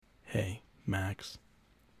Hey, Max.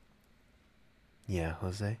 Yeah,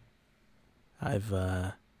 Jose? I've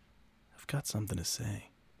got something to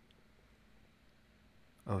say.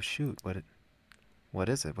 Oh, shoot. What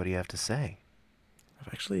is it? What do you have to say?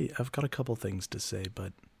 I've got a couple things to say,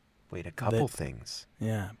 but Wait, a couple things?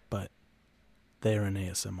 yeah, but they're in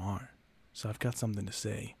ASMR. So I've got something to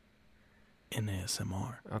say in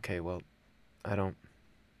ASMR. Okay, well, I don't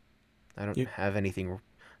You- have anything.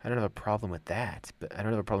 I don't have a problem with that, but I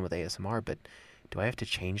don't have a problem with ASMR, but do I have to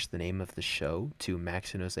change the name of the show to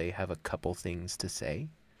Max and Jose have a couple things to say?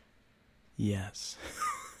 Yes.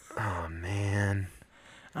 Oh, man.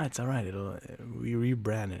 It's all right. We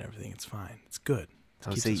rebranded everything. It's fine. It's good. It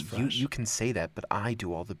keeps Jose, us fresh. you can say that, but I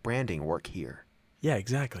do all the branding work here. Yeah,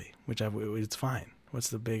 exactly. It's fine. What's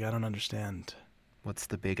the big? I don't understand. What's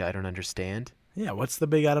the big I don't understand? Yeah, what's the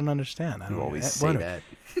big? I don't understand. You always say that.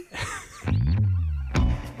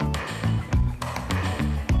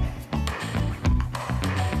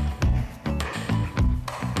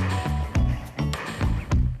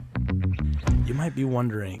 You might be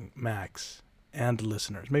wondering, Max, and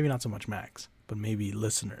listeners. Maybe not so much Max, but maybe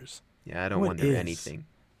listeners. Yeah, I don't What wonder is- anything.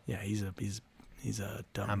 Yeah, he's a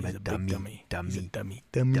dummy. I'm He's a big dummy. He's a dummy.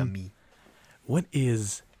 Dummy. What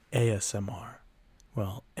is ASMR?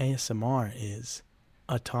 Well, ASMR is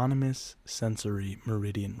Autonomous Sensory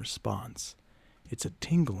Meridian Response. It's a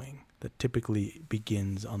tingling that typically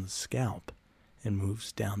begins on the scalp and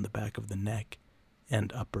moves down the back of the neck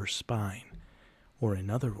and upper spine. Or in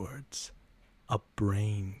other words, a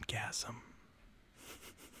braingasm.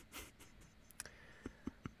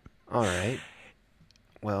 All right.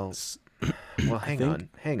 Well, hang on.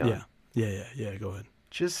 Yeah, go ahead.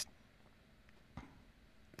 Just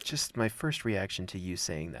my first reaction to you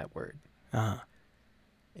saying that word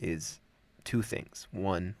is two things.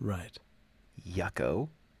 One, Right. yucko,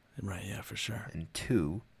 Right, yeah, for sure. and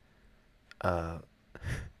two,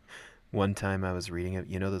 one time I was reading it,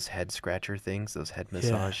 you know those head scratcher things, those head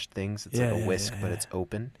massage things? It's like a whisk, but it's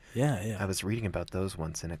open. Yeah. I was reading about those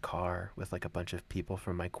once in a car with like a bunch of people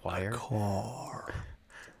from my choir.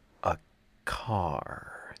 A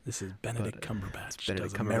car. This is Benedict Cumberbatch. It's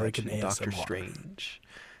Benedict does Cumberbatch American and Doctor ASMR. Strange.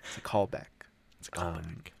 It's a callback. It's a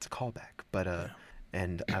callback. It's a callback. But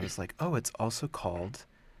and I was like, oh, it's also called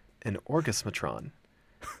an orgasmatron.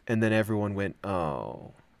 And then everyone went,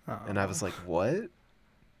 oh. And I was like, what?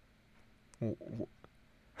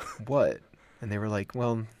 What? And they were like,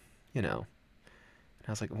 well, you know. And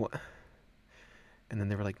I was like, what? And then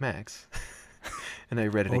they were like, Max. And I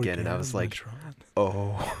read it again, and I was like,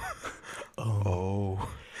 oh.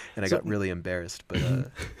 And I got really embarrassed. But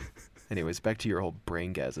anyways, back to your whole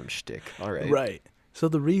braingasm shtick. All right. Right. So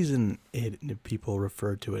the reason people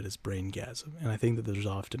refer to it as braingasm, and I think that there's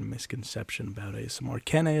often a misconception about ASMR.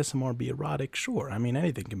 Can ASMR be erotic? Sure. I mean,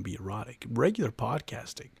 anything can be erotic. Regular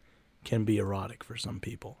podcasting can be erotic for some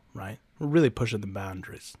people, right? We're really pushing the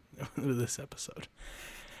boundaries with this episode.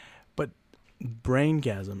 But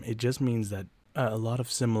braingasm, it just means that a lot of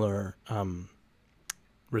similar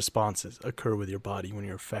responses occur with your body when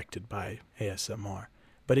you're affected by ASMR.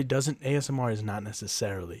 But it doesn't. ASMR is not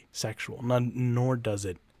necessarily sexual, nor does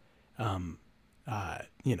it,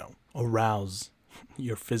 arouse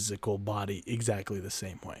your physical body exactly the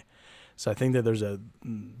same way. So I think that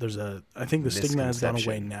I think the stigma has gone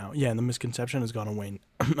away now. Yeah, and the misconception has gone away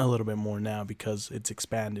a little bit more now because it's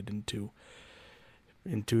expanded into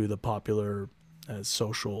the popular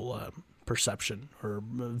social perception or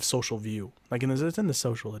social view. Like it's in the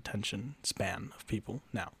social attention span of people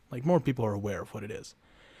now. Like more people are aware of what it is.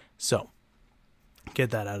 So,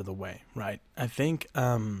 get that out of the way, right? I think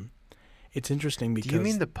it's interesting because... Do you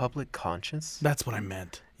mean the public conscience? That's what I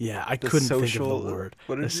meant. Yeah, I couldn't think of the word.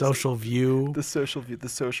 The social view. The social view, the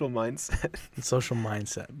social mindset. The social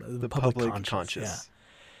mindset. The public conscious.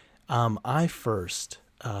 Yeah. I first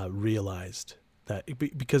realized that...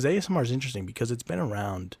 Because ASMR is interesting because it's been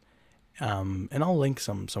around... and I'll link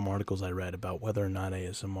some articles I read about whether or not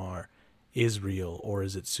ASMR is real or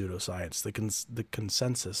is it pseudoscience. The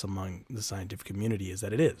consensus among the scientific community is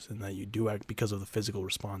that it is, and that you do act because of the physical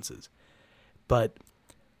responses. But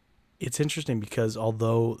it's interesting because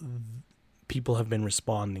although people have been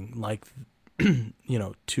responding like, to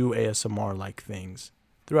ASMR-like things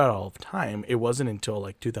throughout all of time, it wasn't until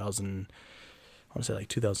like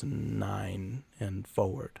 2009 and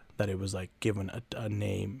forward that it was like given a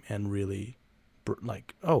name and really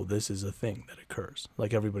like, oh, this is a thing that occurs.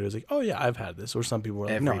 Like everybody was like, oh yeah, I've had this. Or some people were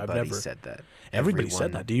like, no, I've never. Everybody said that. Everybody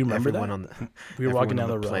said that. Do you remember that? We were walking down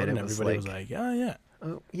the road and everybody was like, yeah.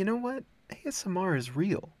 Oh, you know what? ASMR is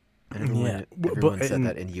real. And everyone said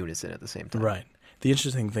that in unison at the same time. Right. The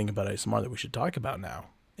interesting thing about ASMR that we should talk about now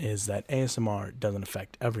is that ASMR doesn't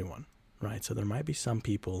affect everyone, right? So there might be some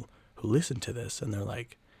people who listen to this and they're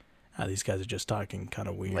like, these guys are just talking kind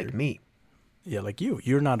of weird. Like me. Yeah, like you.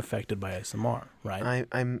 You're not affected by ASMR, right?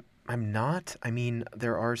 I'm not. I mean,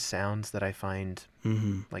 there are sounds that I find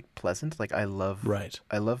like pleasant. Like I love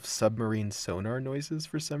submarine sonar noises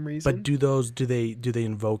for some reason. But do they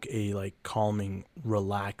invoke a like calming,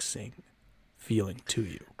 relaxing feeling to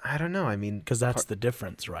you? I don't know. I mean, because that's the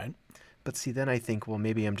difference, right? But see, then I think, well,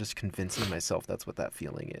 maybe I'm just convincing myself that's what that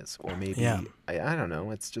feeling is, or maybe I don't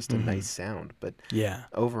know. It's just a nice sound. But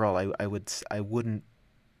overall,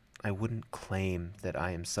 I wouldn't claim that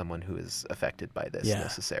I am someone who is affected by this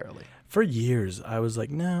necessarily. For years, I was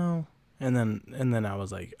like, no, and then I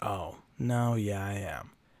was like, oh no, yeah, I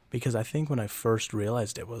am, because I think when I first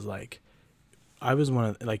realized it was like, I was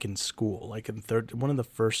in school, like one of the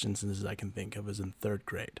first instances I can think of is in 3rd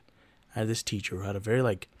grade. I had this teacher who had a very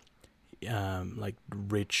like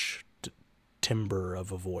rich timbre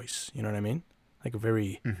of a voice. You know what I mean? Like a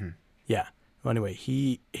very yeah. Well, anyway,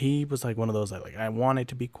 he was like one of those like I want it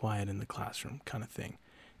to be quiet in the classroom kind of thing,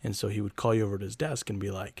 and so he would call you over to his desk and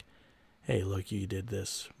be like, "Hey, look, you did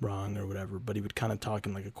this wrong or whatever." But he would kind of talk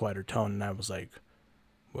in like a quieter tone, and I was like,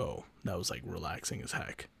 "Whoa, that was like relaxing as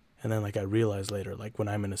heck." And then like I realized later, like when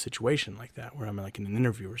I'm in a situation like that where I'm like in an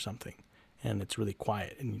interview or something, and it's really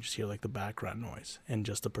quiet, and you just hear like the background noise and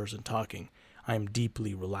just the person talking, I am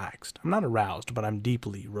deeply relaxed. I'm not aroused, but I'm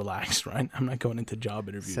deeply relaxed, right? I'm not going into job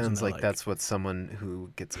interviews. Sounds like that's what someone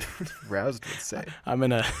who gets aroused would say. I'm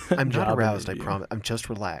in a I'm not aroused, interview. I promise. I'm just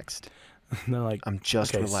relaxed. And they're like, I'm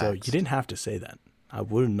just relaxed. So you didn't have to say that. I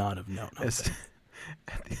would not have known.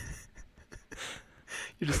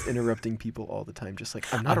 You're just interrupting people all the time, just like,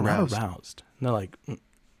 I'm not aroused. Not aroused. And they're like,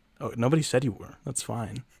 oh, nobody said you were. That's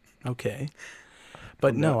fine. Okay.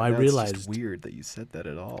 But no, I realized it's just weird that you said that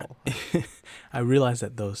at all. I realized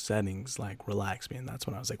that those settings like relax me, and that's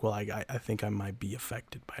when I was like, well, I think I might be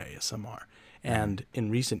affected by ASMR. And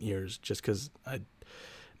in recent years, just because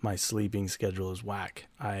my sleeping schedule is whack,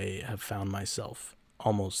 I have found myself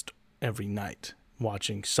almost every night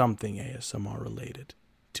watching something ASMR related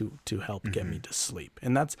to help get me to sleep.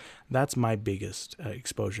 And that's my biggest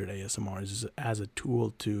exposure to ASMR is as a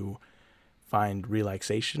tool to find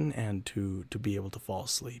relaxation and to be able to fall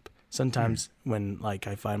asleep. Sometimes when like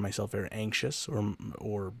I find myself very anxious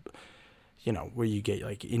or you know, where you get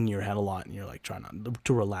like in your head a lot and you're like trying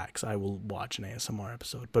to relax, I will watch an ASMR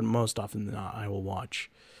episode. But most often than not, I will watch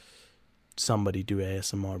somebody do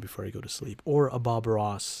ASMR before I go to sleep, or a Bob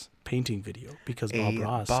Ross painting video, because Bob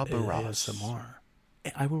Ross is ASMR.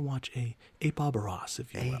 I will watch a Bob Ross,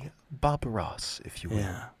 if you will. Bob Ross, if you will.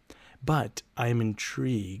 Yeah. But I'm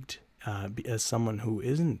intrigued as someone who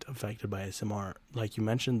isn't affected by ASMR, like you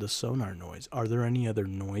mentioned the sonar noise. Are there any other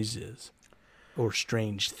noises or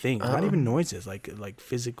strange things? Not even noises, like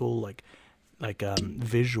physical, like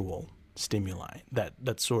visual stimuli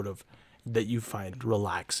that sort of that you find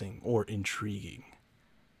relaxing or intriguing.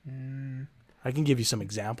 I can give you some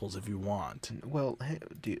examples if you want. Well,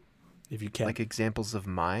 if you can, like examples of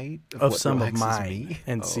some of mine,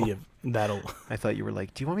 and see if that'll. I thought you were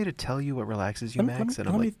like, "Do you want me to tell you what relaxes you, Max?" And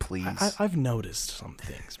I'm like, "Please." I've noticed some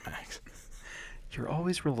things, Max. You're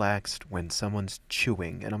always relaxed when someone's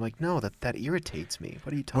chewing, and I'm like, "No, that irritates me."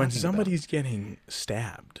 What are you talking about? When somebody's getting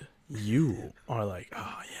stabbed, you are like,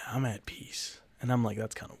 "Oh yeah, I'm at peace," and I'm like,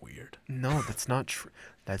 "That's kind of weird." No, that's not true.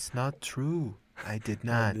 That's not true. I did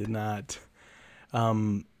not. I did not.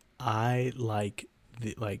 I like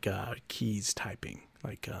keys typing,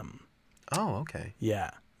 like Oh, okay.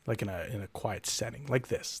 Yeah, like in a quiet setting like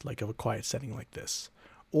this, like a quiet setting like this.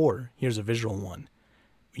 Or here's a visual one.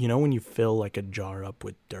 You know when you fill like a jar up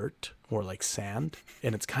with dirt or like sand,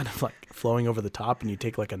 and it's kind of like flowing over the top, and you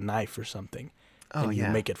take like a knife or something, and you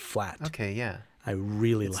make it flat. Okay, yeah. I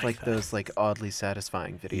really it's like that. Those like oddly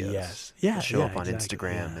satisfying videos. Yes. Yeah. That show up on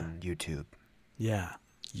Instagram and YouTube. Yeah.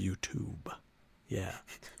 YouTube. Yeah.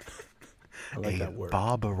 I like that word.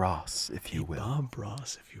 Bob Ross, if you will. Bob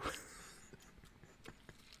Ross, if you will.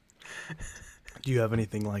 Do you have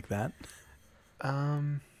anything like that?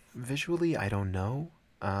 Visually, I don't know.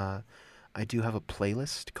 I do have a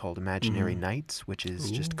playlist called Imaginary Nights, which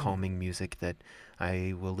is just calming music that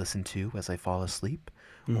I will listen to as I fall asleep.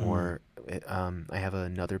 Or I have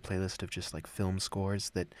another playlist of just like film scores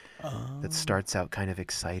that starts out kind of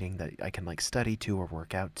exciting that I can like study to or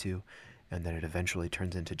work out to, and then it eventually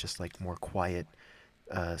turns into just like more quiet,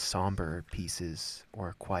 somber pieces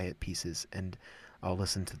or quiet pieces, and I'll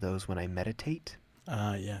listen to those when I meditate.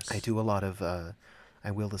 Yes. I do a lot of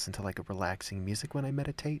I will listen to like a relaxing music when I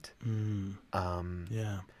meditate.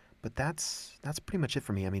 Yeah. But that's pretty much it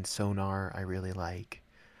for me. I mean, sonar I really like.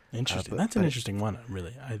 Interesting. That's an interesting one,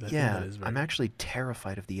 really. I think that is very... I'm actually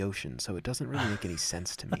terrified of the ocean, so it doesn't really make any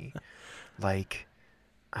sense to me. Like,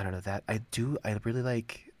 I don't know, that I really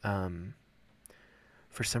like,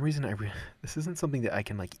 for some reason, this isn't something that I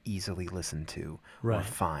can, like, easily listen to or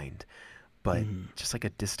find, but just like a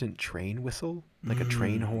distant train whistle, like a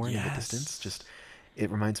train horn in the distance, just, it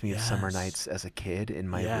reminds me of summer nights as a kid in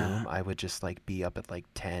my room. I would just, like, be up at, like,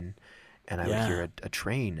 10, and I would hear a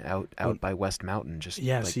train out by West Mountain. Just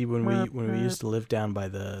like, see, when we used to live down by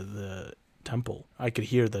the temple, I could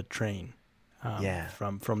hear the train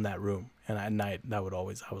from that room, and at night I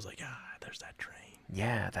was like, there's that train.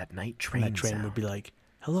 Yeah, that night train. And that train would be like,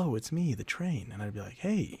 hello, it's me, the train, and I'd be like,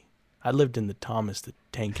 hey. I lived in the Thomas the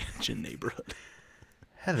Tank Engine neighborhood.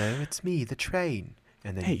 Hello, it's me, the train.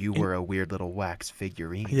 And then you were a weird little wax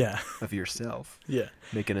figurine of yourself. Yeah.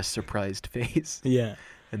 Making a surprised face. Yeah.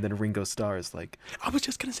 And then Ringo Starr is like... I was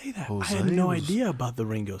just going to say that. I had no idea about the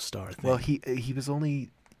Ringo Starr thing. Well, he was only...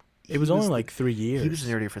 It was only like 3 years. He was in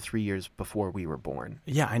the radio for 3 years before we were born.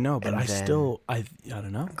 Yeah, I know, but I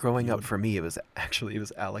don't know. Growing up for me, it was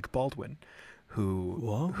Alec Baldwin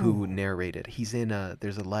who narrated. He's in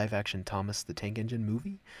there's a live action Thomas the Tank Engine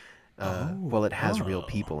movie. Well, it has real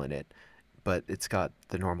people in it, but it's got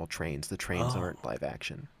the normal trains. The trains aren't live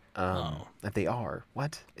action. They are.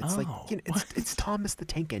 What? It's like, it's Thomas the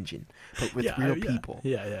Tank Engine, but with real people.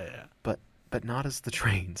 Yeah. But not as the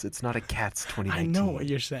trains. It's not a Cats 2019. I know what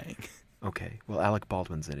you're saying. Okay. Well, Alec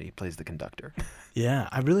Baldwin's in it. He plays the conductor. Yeah,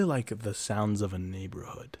 I really like the sounds of a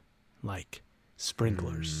neighborhood, like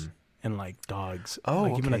sprinklers and like dogs.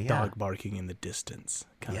 Even a dog barking in the distance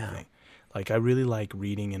kind of thing. Like, I really like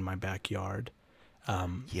reading in my backyard.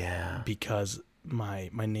 Because my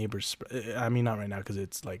neighbors, I mean, not right now because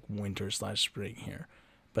it's like winter/spring here,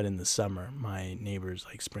 but in the summer, my neighbors,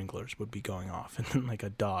 like, sprinklers would be going off, and then like a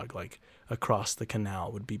dog like across the canal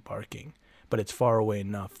would be barking, but it's far away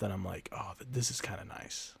enough that I'm like, oh, this is kind of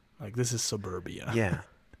nice. Like, this is suburbia.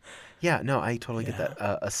 Yeah, no, I totally get that.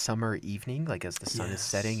 A summer evening, like as the sun is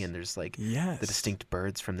setting and there's like the distinct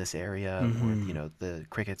birds from this area, or, the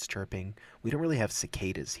crickets chirping. We don't really have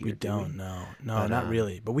cicadas here. We don't, no, but, not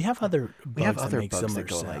really. But we have other bugs that make similar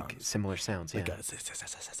sounds. Like similar sounds, yeah. Like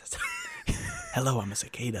hello, I'm a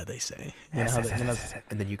cicada, they say. And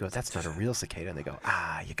then you go, that's not a real cicada. And they go,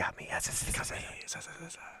 you got me.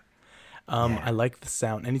 I like the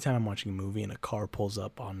sound. Anytime I'm watching a movie and a car pulls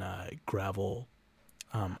up on gravel,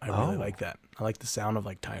 I really like that. I like the sound of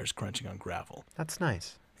like tires crunching on gravel. That's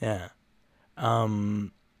nice. Yeah.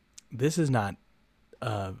 This is not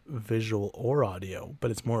visual or audio,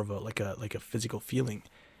 but it's more of a physical feeling.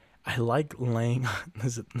 I like laying.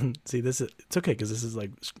 It's okay because this is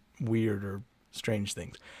like weird or strange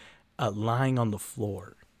things. Lying on the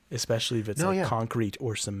floor, especially if it's concrete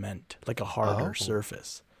or cement, like a harder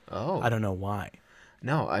surface. I don't know why.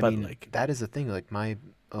 No, I mean, like, that is a thing. Like my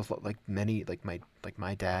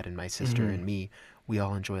dad and my sister and me, we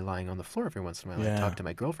all enjoy lying on the floor every once in a while. I talk to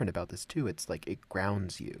my girlfriend about this too. It's like, it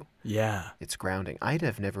grounds you. Yeah, it's grounding. I'd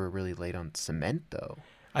have never really laid on cement though.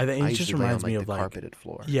 I think it just reminds me of the carpeted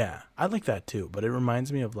floor. Yeah, I like that too. But it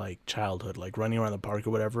reminds me of like childhood, like running around the park or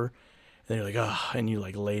whatever. And then you're like, and you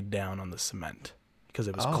like laid down on the cement because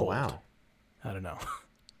it was cold. Wow. I don't know.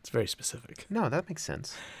 It's very specific. No, that makes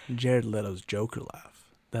sense. Jared Leto's Joker laugh.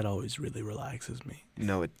 That always really relaxes me.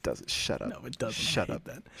 No, it doesn't. Shut up. No, it doesn't. Shut up.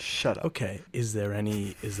 That. Shut up. Okay. Is there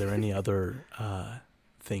any other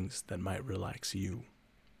things that might relax you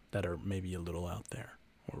that are maybe a little out there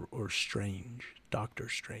or strange? Doctor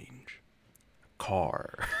Strange.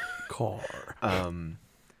 Car.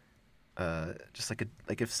 Just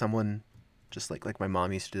like if someone, just like my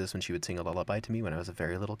mom used to do this when she would sing a lullaby to me when I was a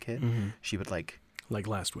very little kid. She would like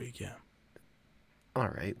last week, yeah. All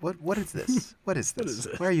right. What is this? What is this?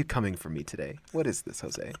 Why are you coming for me today? What is this,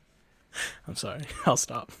 Jose? I'm sorry. I'll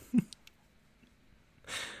stop.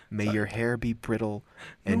 May your hair be brittle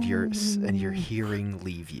and your hearing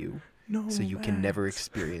leave you. No, so you can never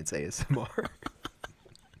experience ASMR.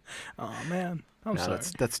 Oh man, I'm sorry.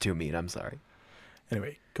 That's too mean. I'm sorry.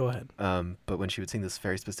 Anyway, go ahead. But when she would sing this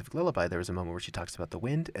very specific lullaby, there was a moment where she talks about the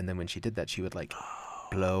wind, and then when she did that, she would like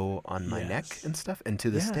blow on my neck and stuff. And to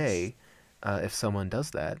this day, if someone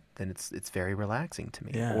does that, then it's very relaxing to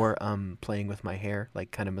me. Yeah. Or playing with my hair,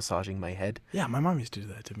 like kind of massaging my head. Yeah, my mom used to do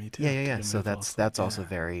that to me too. Yeah. So that's also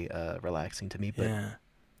very relaxing to me. But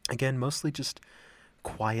again, mostly just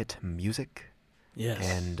quiet music. Yes.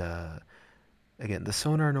 And again, the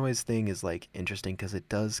sonar noise thing is like interesting because it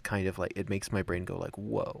does kind of like, it makes my brain go like,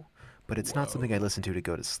 whoa. But it's not something I listen to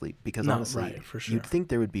go to sleep because honestly, for sure. you'd think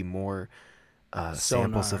there would be more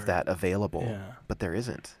samples of that available, but there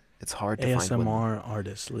isn't. It's hard to find one. ASMR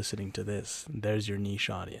artists listening to this, there's your niche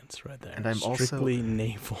audience right there. And I'm strictly also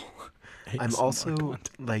naval. I'm ASMR also content.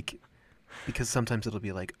 like, because sometimes it'll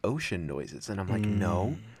be like ocean noises, and I'm like,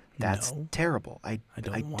 no, that's no, terrible. I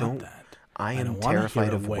don't want that. I am don't wanna terrified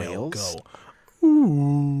hear a of whale whales. Go,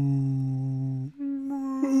 ooh.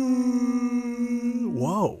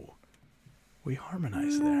 Whoa. We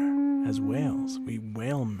harmonized there as whales. We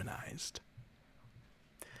whalemanized.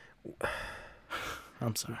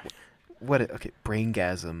 I'm sorry. What? Okay,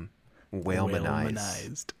 braingasm,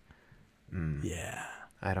 whalemanized. Whalemanized. Yeah.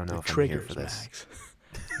 I don't know if triggers, I'm here for this. Max.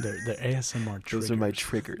 they're ASMR triggers. Those are my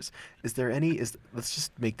triggers. Is there any? Let's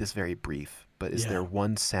just make this very brief. But is there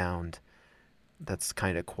one sound that's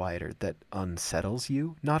kind of quieter that unsettles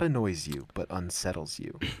you? Not annoys you, but unsettles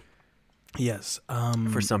you. Yes.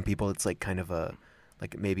 For some people, it's like kind of a,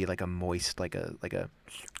 like maybe like a moist, like a,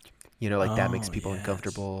 you know, like that makes people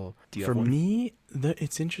uncomfortable. Do you For have one? me,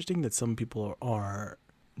 it's interesting that some people are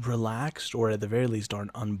relaxed, or at the very least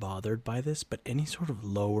aren't unbothered by this, but any sort of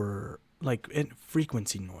lower, like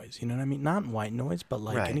frequency noise, you know what I mean? Not white noise, but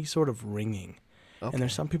like any sort of ringing. Okay. And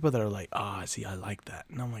there's some people that are like, see, I like that.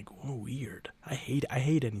 And I'm like, whoa, weird. I hate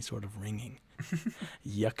any sort of ringing.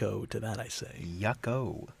 Yucko to that, I say.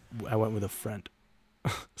 Yucko. I went with a friend.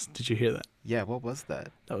 Did you hear that? Yeah, what was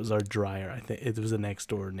that? That was our dryer. I think it was a next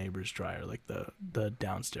door neighbor's dryer, like the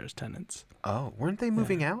downstairs tenants. Oh, weren't they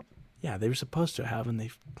moving out? Yeah, they were supposed to have, and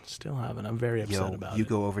they still haven't. I'm very upset about it. You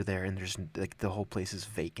go over there, and there's like the whole place is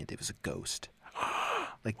vacant. It was a ghost.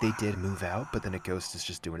 Like they did move out, but then a ghost is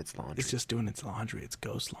just doing its laundry. It's just doing its laundry. It's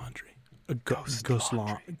ghost laundry.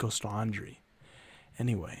 Ghost laundry.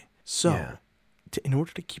 Anyway, so in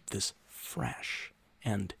order to keep this fresh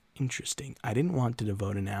and interesting, I didn't want to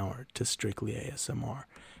devote an hour to strictly ASMR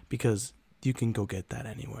because you can go get that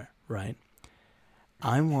anywhere, right?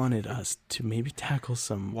 I wanted us to maybe tackle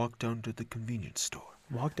some... Walk down to the convenience store.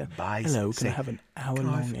 Walk down. Buy, hello, can I have an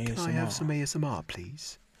hour-long ASMR? Can I have some ASMR,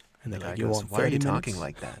 please? And the guy goes, why are you talking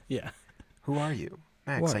like that? Yeah. Who are you?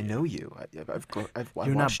 Max, I know you. I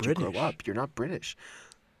watched you grow up. You're not British.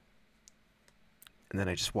 And then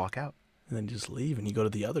I just walk out. And then you just leave, and you go to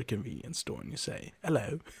the other convenience store, and you say,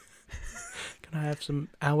 hello, can I have some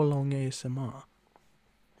hour-long ASMR?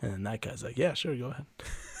 And then that guy's like, yeah, sure, go ahead.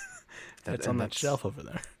 That's on that shelf over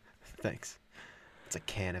there. Thanks. It's a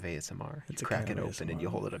can of ASMR. You crack it open and you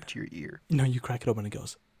hold it up to your ear. No, you crack it open and it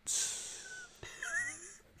goes,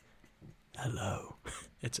 hello.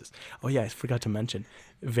 It's just, oh yeah, I forgot to mention,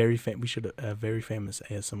 very famous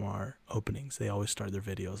ASMR openings. They always start their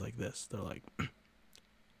videos like this. They're like,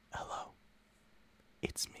 hello,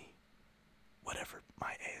 it's me, whatever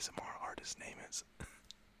my ASMR artist name is.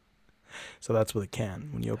 So that's with a can.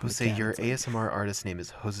 When you open Jose, your ASMR artist name is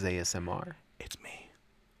Jose ASMR. It's me.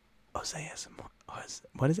 Jose ASMR.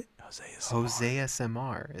 What is it? Jose ASMR. Jose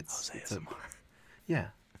ASMR. Jose ASMR. Yeah.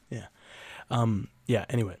 Yeah. Yeah,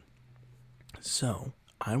 anyway. So,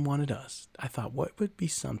 I thought, what would be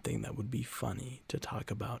something that would be funny to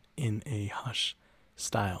talk about in a hush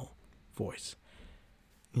style voice?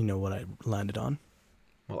 You know what I landed on?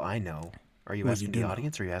 Well, I know. Are you asking the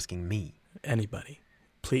audience or are you asking me? Anybody.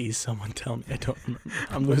 Please, someone tell me. I don't remember.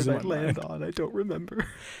 I'm losing my mind. On? I don't remember.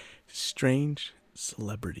 Strange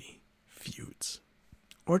celebrity feuds.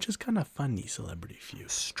 Or just kind of funny celebrity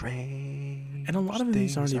feuds. Strange. And a lot of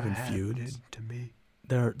these aren't even feuds. To me.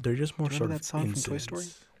 They're just more sort of that song incidents. From Toy Story?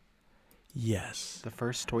 Yes. The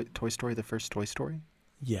first Toy Story, the first Toy Story?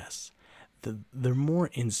 Yes. They're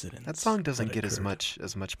more incidents. That song doesn't get as much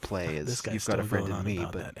play as You've Got a Friend in Me,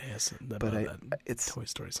 but it's Toy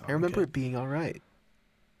Story song. I remember it being all right.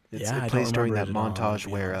 It I plays during that all, montage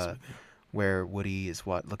where Woody is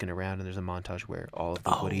looking around, and there's a montage where all of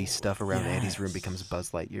the Woody stuff around Andy's room becomes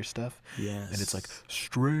Buzz Lightyear stuff. Yes. And it's like,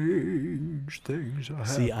 strange things are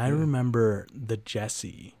happening. See, I remember the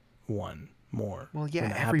Jessie one more. Well,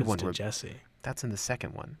 yeah, everyone to Jessie. That's in the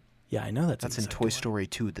second one. Yeah, I know that's in Toy Story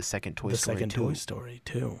 2, the second Toy Story 2. The second Toy Story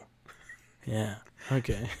 2. Yeah.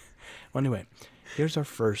 Okay. Well, anyway, here's our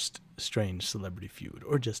first strange celebrity feud,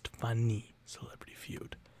 or just funny celebrity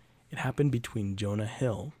feud. It happened between Jonah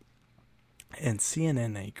Hill and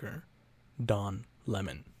CNN anchor Don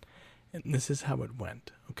Lemon. And this is how it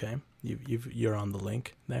went, okay? You're on the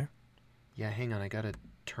link there? Yeah, hang on. I got to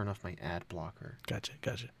turn off my ad blocker. Gotcha.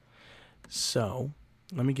 So,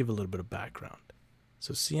 let me give a little bit of background.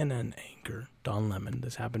 So, CNN anchor Don Lemon,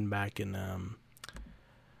 this happened back in,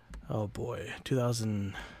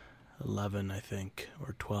 2011, I think,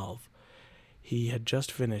 or 12. He had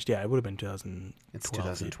just finished, it would have been 2012. It's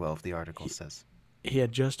 2012, the article says. He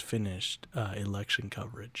had just finished election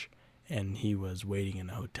coverage, and he was waiting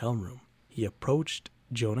in a hotel room. He approached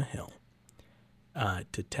Jonah Hill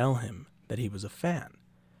to tell him that he was a fan.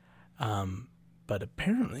 But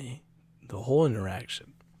apparently, the whole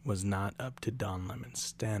interaction was not up to Don Lemon's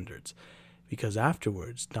standards, because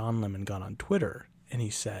afterwards, Don Lemon got on Twitter and he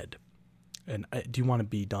said, "And do you want to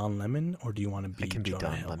be Don Lemon or do you want to be Jonah Hill? I can be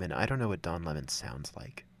Don Hill? Lemon. I don't know what Don Lemon sounds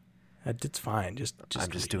like. It's fine. I'm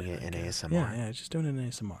just doing it in ASMR. Yeah, just doing it in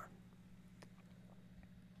ASMR.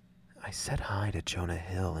 I said hi to Jonah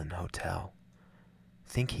Hill in hotel.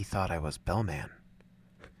 Think he thought I was Bellman.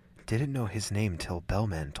 Didn't know his name till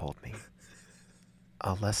Bellman told me.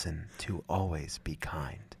 A lesson to always be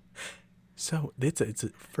kind." So it's a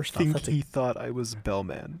first off. Think he thought I was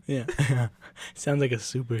Bellman. Yeah, sounds like a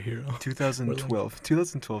superhero.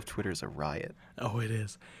 2012 Twitter's a riot. Oh, it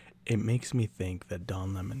is. It makes me think that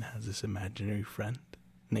Don Lemon has this imaginary friend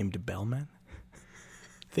named Bellman.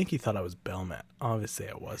 Think he thought I was Bellman. Obviously,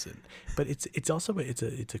 I wasn't. But it's also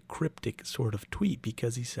a cryptic sort of tweet,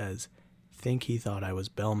 because he says, "Think he thought I was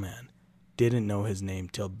Bellman. Didn't know his name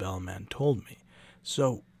till Bellman told me."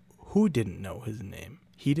 So, who didn't know his name?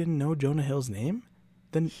 He didn't know Jonah Hill's name?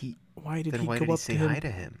 Why did he say hi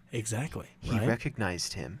to him? Exactly. He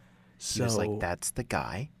recognized him. He was like, "That's the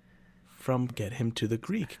guy." From Get Him to the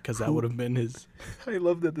Greek, because that would have been his... I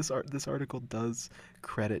love that this article does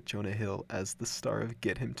credit Jonah Hill as the star of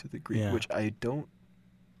Get Him to the Greek, which I don't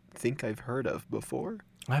think I've heard of before.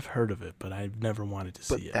 I've heard of it, but I've never wanted to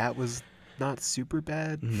see it. But that was not super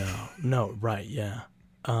bad? No, right, yeah.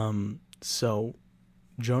 So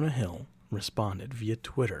Jonah Hill responded via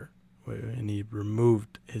Twitter, and he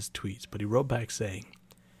removed his tweets, but he wrote back saying,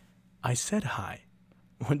 "I said hi.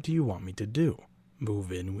 What do you want me to do?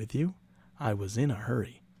 Move in with you? I was in a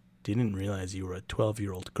hurry. Didn't realize you were a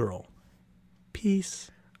 12-year-old girl. Peace."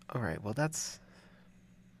 All right, well, that's...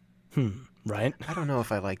 Right? I don't know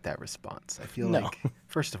if I like that response. I feel like,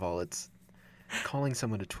 first of all, it's calling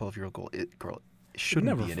someone a 12-year-old girl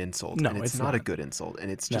shouldn't be an insult. No, and it's not a good insult, and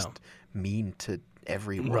it's just mean to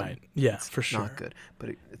everyone. Right, yeah, it's for sure. Not good, but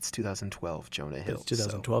it's 2012 Jonah Hill. It's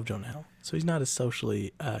 2012 Jonah Hill. So he's not as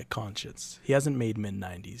socially conscious. He hasn't made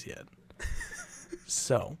mid-90s yet.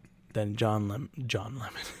 So then John Lennon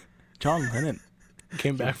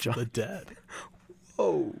came back from the dead.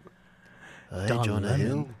 Whoa. Hey, Jonah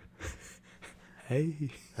Hill.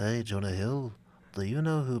 Hey, Jonah Hill. Do you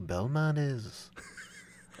know who Bellman is?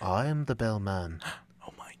 I am the Bellman.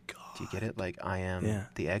 Oh my God. Do you get it? Like, I am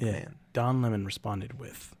the Eggman. Yeah. Don Lemon responded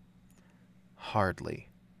with, "Hardly.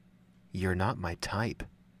 You're not my type.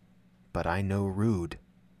 But I know rude.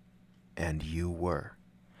 And you were."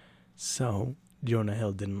 So Jonah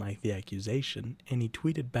Hill didn't like the accusation, and he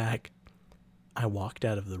tweeted back, "I walked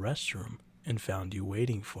out of the restroom and found you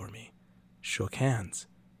waiting for me. Shook hands,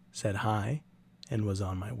 said hi, and was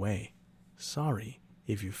on my way. Sorry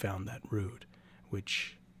if you found that rude."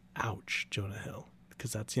 Which, ouch, Jonah Hill.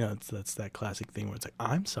 Because that's, that's that classic thing where it's like,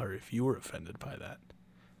 I'm sorry if you were offended by that.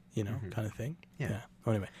 Kind of thing. Yeah.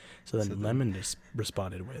 Anyway, so then Lemon just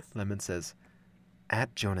responded with... Lemon says,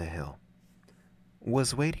 "At Jonah Hill.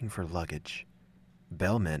 Was waiting for luggage.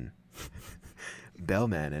 Bellman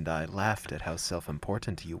and I laughed at how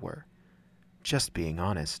self-important you were. Just being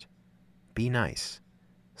honest. Be nice.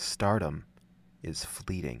 Stardom is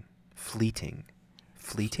fleeting. Fleeting.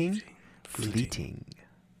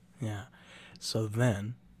 Yeah. So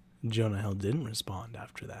then, Jonah Hill didn't respond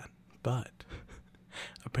after that. But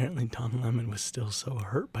apparently Don Lemon was still so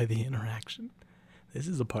hurt by the interaction. This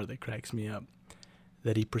is the part that cracks me up.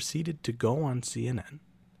 That he proceeded to go on CNN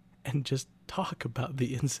and just talk about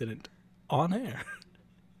the incident on air.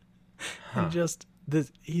 And just,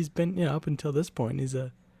 he's been, up until this point, he's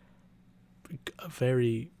a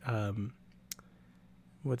very...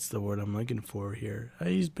 what's the word I'm looking for here?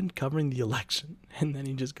 He's been covering the election, and then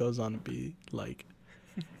he just goes on to be like,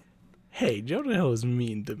 "Hey, Jonah Hill is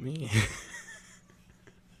mean to me."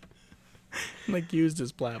 Like, used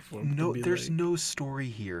his platform. No, there's no story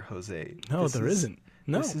here, Jose. No, there isn't.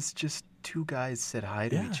 No. This is just two guys said hi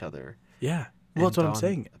to each other. Yeah. Well, that's what I'm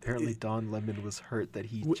saying. Apparently, Don Lemon was hurt that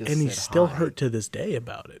he just and he's said still hi. hurt to this day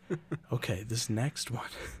about it. Okay, this next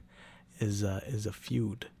one is a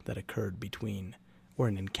feud that occurred between... or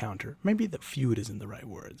an encounter. Maybe the feud isn't the right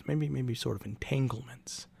words. Maybe sort of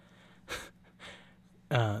entanglements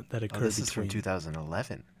that occurred this is from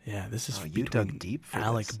 2011. Yeah, this is you dug deep for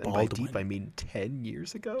Alec this. Baldwin. And by deep, I mean 10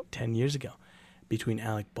 years ago? 10 years ago. Between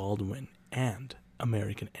Alec Baldwin and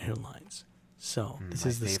American Airlines. So, this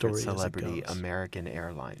is the story as it celebrity, goes. American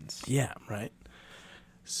Airlines. Yeah, right.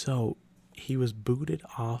 So, he was booted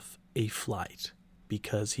off a flight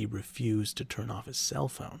because he refused to turn off his cell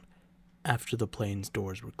phone after the plane's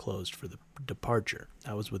doors were closed for the departure.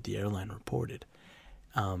 That was what the airline reported.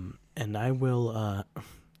 And I will,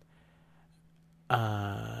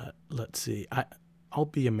 let's see, I'll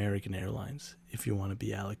be American Airlines if you want to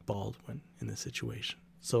be Alec Baldwin in this situation.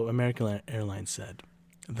 So American Airlines said,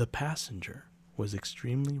 the passenger was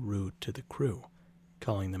extremely rude to the crew,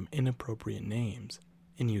 calling them inappropriate names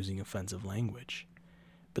and using offensive language.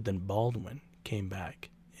 But then Baldwin came back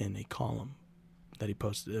in a column that he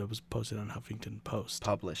posted. It was posted on Huffington Post.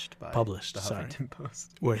 Published by the Huffington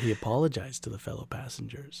Post. Where he apologized to the fellow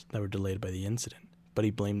passengers that were delayed by the incident, but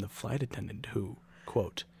he blamed the flight attendant who,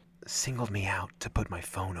 quote, singled me out to put my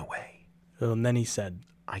phone away. And then he said,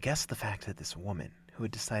 I guess the fact that this woman, who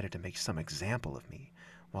had decided to make some example of me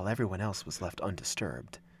while everyone else was left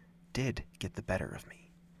undisturbed, did get the better of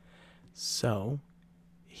me. So,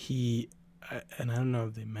 he, and I don't know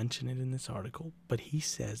if they mention it in this article, but he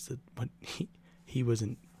says that when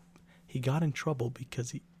he got in trouble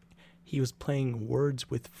because he was playing Words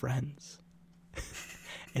with Friends.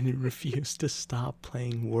 And he refused to stop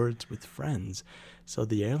playing Words with Friends. So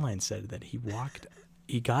the airline said that he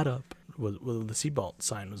got up, the seatbelt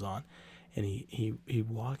sign was on, and he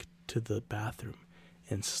walked to the bathroom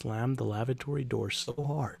and slammed the lavatory door so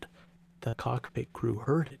hard the cockpit crew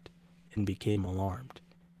heard it and became alarmed.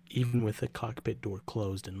 Even with the cockpit door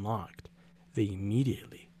closed and locked, they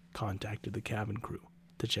immediately contacted the cabin crew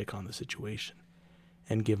to check on the situation.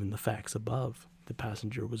 And given the facts above, the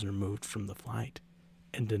passenger was removed from the flight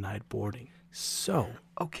and denied boarding. So...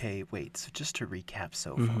 Okay, wait, so just to recap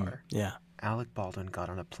so far. Yeah. Alec Baldwin got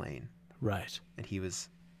on a plane. Right. And he was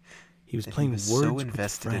playing Words with Friends. So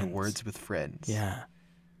invested in Words with Friends. Yeah.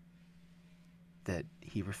 That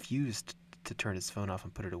he refused to turn his phone off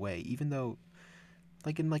and put it away, even though,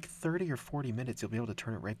 in 30 or 40 minutes, you'll be able to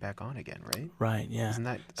turn it right back on again, right? Right, yeah. Isn't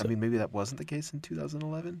that, maybe that wasn't the case in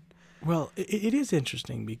 2011? Well, it is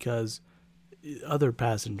interesting because other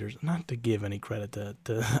passengers, not to give any credit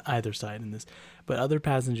to either side in this, but other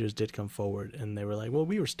passengers did come forward and they were like, well,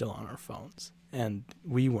 we were still on our phones and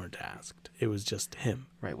we weren't asked. It was just him.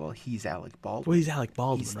 Right, well, he's Alec Baldwin. Well, he's Alec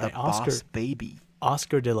Baldwin, he's right? The boss baby.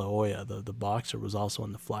 Oscar de la Hoya, the boxer, was also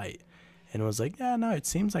on the flight and was like, yeah, no, it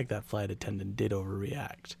seems like that flight attendant did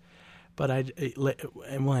overreact. But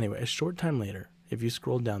anyway, a short time later, if you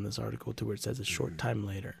scroll down this article to where it says a short time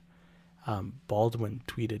later, Baldwin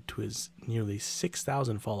tweeted to his nearly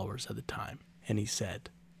 6,000 followers at the time, and he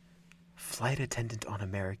said, flight attendant on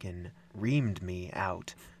American reamed me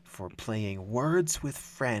out for playing Words with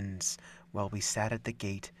Friends while we sat at the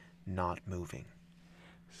gate not moving.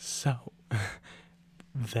 So,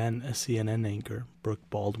 then a CNN anchor, Brooke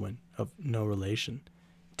Baldwin, of no relation,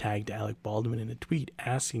 tagged Alec Baldwin in a tweet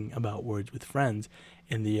asking about Words with Friends,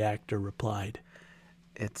 and the actor replied,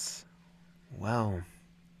 it's, well,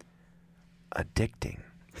 addicting.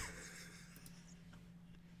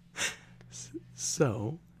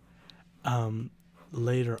 So,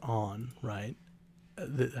 later on, right? I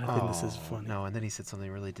think this is funny. No, and then he said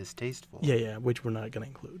something really distasteful. Yeah, which we're not going to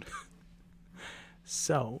include.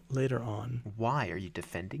 So, later on... Why? Are you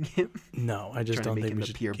defending him? No, I just don't think we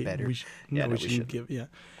should... appear better? We shouldn't give... Yeah.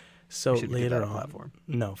 So, later on... Platform.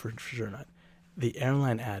 No, for sure not. The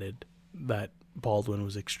airline added that Baldwin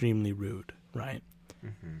was extremely rude, right?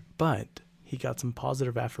 Mm-hmm. But he got some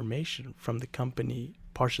positive affirmation from the company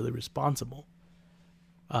partially responsible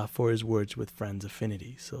for his Words with Friends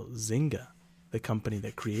affinity. So, Zynga, the company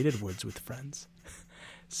that created Words with Friends,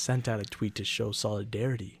 sent out a tweet to show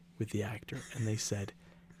solidarity with the actor, and they said,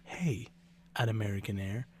 hey, at American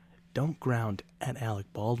Air, don't ground at Alec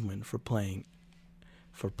Baldwin for playing.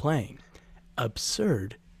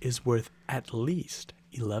 Absurd is worth at least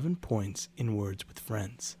 11 points in Words with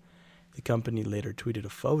Friends. The company later tweeted a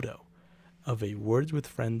photo of a Words with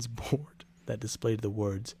Friends board that displayed the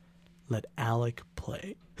words, let Alec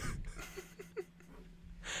play.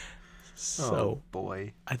 So, oh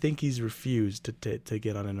boy. I think he's refused to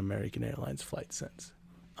get on an American Airlines flight since.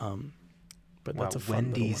 But that's a fun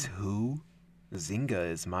Wendy's Who? Zynga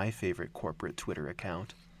is my favorite corporate Twitter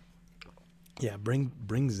account. Yeah, bring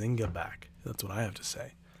Zynga back. That's what I have to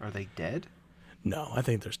say. Are they dead? No, I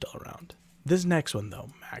think they're still around. This next one, though,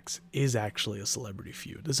 Max, is actually a celebrity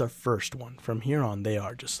feud. This is our first one. From here on, they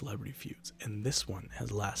are just celebrity feuds. And this one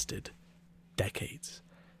has lasted decades.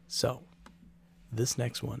 So, this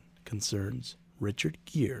next one concerns Richard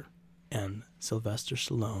Gere and Sylvester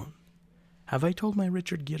Stallone. Have I told my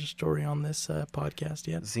Richard Gere story on this podcast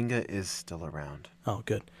yet? Zynga is still around. Oh,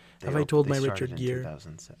 good. Have I told my Richard Gere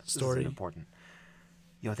story? This is important.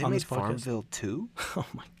 Yo, they made Farmville 2? Oh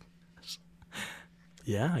my gosh.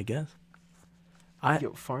 Yeah, I guess.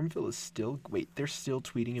 Farmville is still... Wait, they're still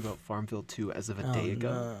tweeting about Farmville 2 as of a day ago?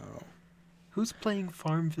 No. Who's playing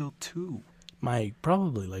Farmville 2?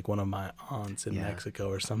 probably like one of my aunts in Mexico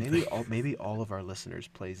or something. Maybe all of our listeners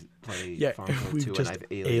play yeah, Farmville we've 2 just and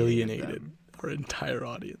I've alienated our entire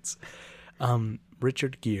audience.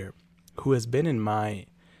 Richard Gere, who has been in my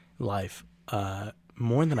life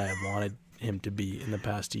more than I have wanted him to be in the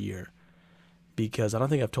past year, because I don't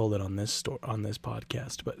think I've told it on this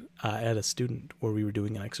podcast, but I had a student where we were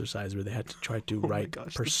doing an exercise where they had to try to write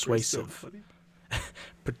persuasive,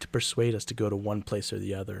 to persuade us to go to one place or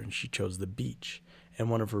the other, and she chose the beach. And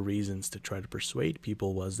one of her reasons to try to persuade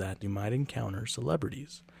people was that you might encounter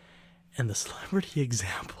celebrities. And the celebrity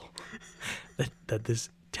example that this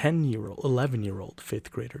 11-year-old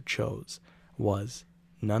fifth grader chose was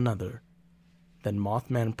none other than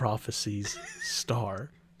Mothman Prophecy's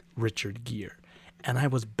star, Richard Gere. And I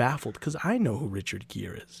was baffled because I know who Richard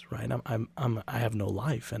Gere is, right? I have no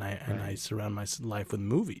life, and I surround my life with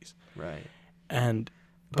movies, right?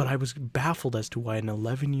 But I was baffled as to why an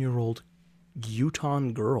 11-year-old Utah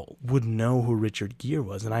girl would know who Richard Gere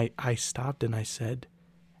was. And I stopped and I said,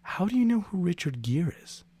 "How do you know who Richard Gere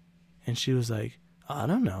is?" And she was like, "I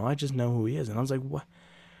don't know. I just know who he is." And I was like, "What?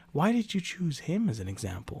 Why did you choose him as an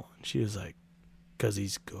example?" And she was like, "'Cause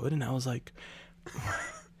he's good." And I was like,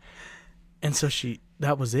 and so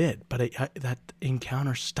that was it. But that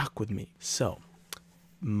encounter stuck with me. So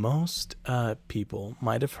most people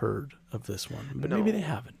might have heard of this one, but maybe they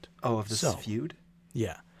haven't. Oh, of this feud?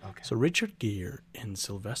 Yeah. Okay. So Richard Gere and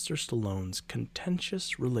Sylvester Stallone's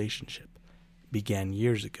contentious relationship began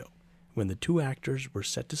years ago when the two actors were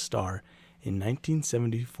set to star in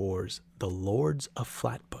 1974's The Lords of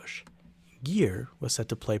Flatbush. Gere was set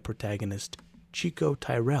to play protagonist Chico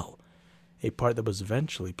Tyrell, a part that was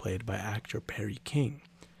eventually played by actor Perry King.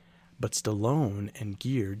 But Stallone and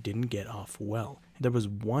Gere didn't get off well. There was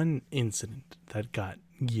one incident that got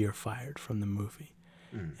Gere fired from the movie.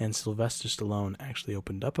 And Sylvester Stallone actually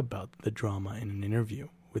opened up about the drama in an interview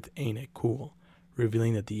with Ain't It Cool,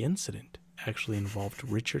 revealing that the incident actually involved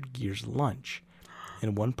Richard Gere's lunch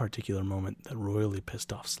in one particular moment that royally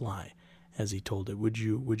pissed off Sly, as he told it. Would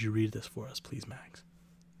you read this for us, please, Max?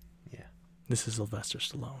 Yeah. This is Sylvester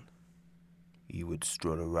Stallone. He would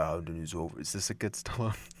strut around in his Is this a good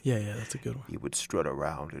Stallone? Yeah, that's a good one. He would strut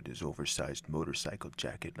around in his oversized motorcycle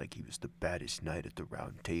jacket like he was the baddest knight at the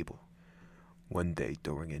round table. One day,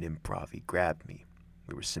 during an improv, he grabbed me.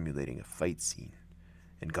 We were simulating a fight scene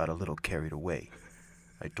and got a little carried away.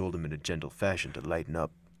 I told him in a gentle fashion to lighten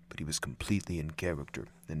up, but he was completely in character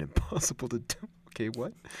and impossible to do. Okay,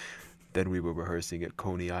 what? Then we were rehearsing at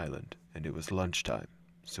Coney Island, and it was lunchtime,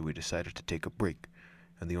 so we decided to take a break,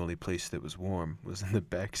 and the only place that was warm was in the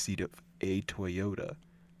back seat of a Toyota.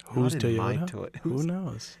 Whose Toyota? Who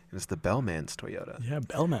knows? It was the Bellman's Toyota. Yeah,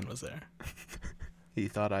 Bellman was there. He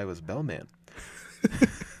thought I was Bellman.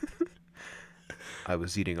 I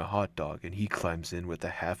was eating a hot dog, and he climbs in with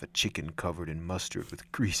half a chicken covered in mustard with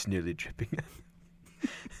grease nearly dripping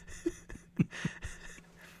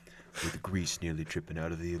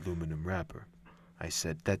out of the aluminum wrapper. I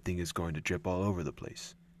said, "That thing is going to drip all over the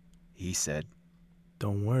place." He said,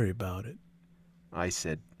 "Don't worry about it." I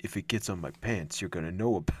said, "If it gets on my pants, you're going to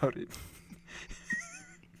know about it."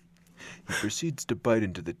 He proceeds to bite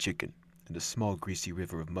into the chicken, and a small greasy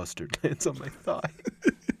river of mustard lands on my thigh.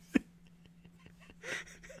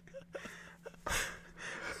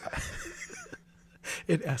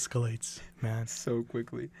 It escalates, man. So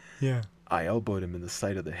quickly. Yeah. I elbowed him in the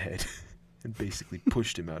side of the head and basically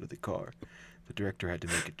pushed him out of the car. The director had to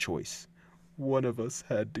make a choice. One of us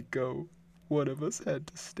had to go. One of us had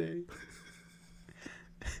to stay.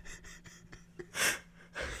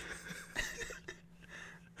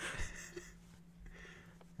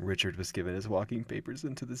 Richard was given his walking papers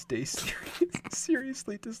and to this day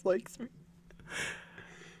seriously dislikes me.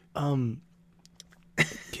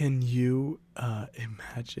 Can you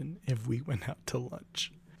imagine if we went out to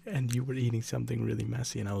lunch and you were eating something really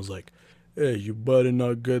messy and I was like, "Hey, you better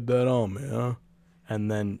not get that on me, huh?" And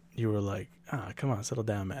then you were like, "Come on, settle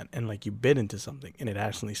down, man." And like you bit into something and it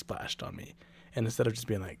accidentally splashed on me. And instead of just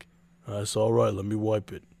being like, "It's all right, let me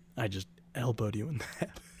wipe it," I just elbowed you in the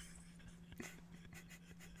head.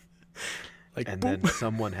 Like, and boom. Then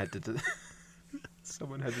someone had to decide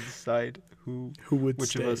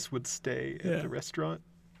which of us would stay at the restaurant.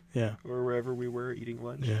 Yeah. Or wherever we were eating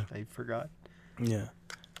lunch. Yeah. I forgot. Yeah.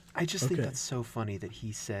 I just think that's so funny that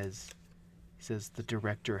he says the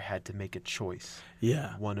director had to make a choice.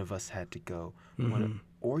 Yeah. One of us had to go. Mm-hmm.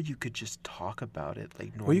 Or you could just talk about it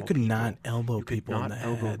like normal. Or you could people. not elbow you people in the head.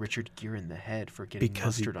 You could not elbow Richard Gere in the head for getting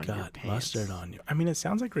because mustard on your pants. Because he got mustard on you. I mean, it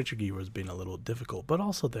sounds like Richard Gere was being a little difficult, but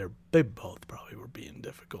also they both probably were being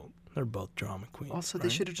difficult. They're both drama queens. Also, right? They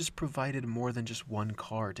should have just provided more than just one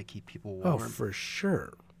car to keep people warm. Oh, for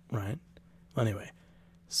sure, right? Anyway,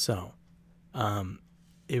 so,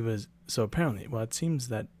 apparently, well, it seems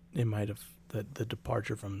that it might have that the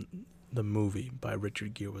departure from the movie by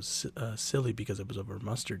Richard Gere was silly because it was over a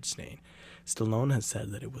mustard stain. Stallone has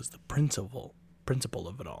said that it was the principle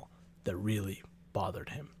of it all that really bothered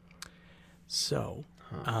him. So,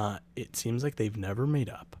 it seems like they've never made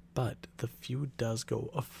up, but the feud does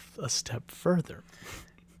go a step further.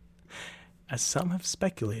 As some have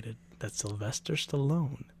speculated that Sylvester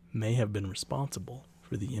Stallone may have been responsible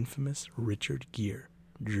for the infamous Richard Gere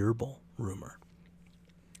gerbil rumor.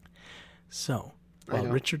 So, while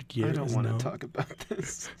Richard Gere I don't want to talk about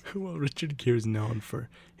this. Well, Richard Gere is known for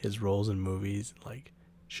his roles in movies like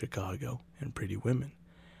Chicago and Pretty Women.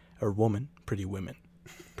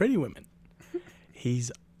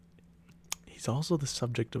 He's also the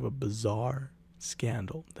subject of a bizarre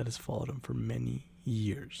scandal that has followed him for many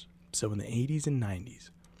years. So in the 80s and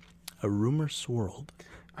 90s, a rumor swirled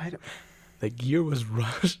that Gere was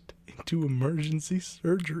rushed into emergency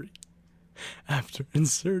surgery after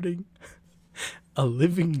inserting a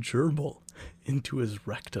living gerbil into his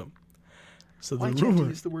rectum. So the Why rumor, can't you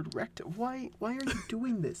use the word rectum? Why are you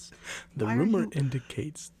doing this? The rumor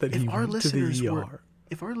indicates that he went to the ER.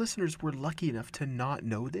 If our listeners were lucky enough to not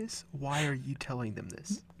know this, why are you telling them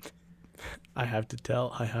this? I have to tell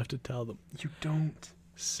them. You don't.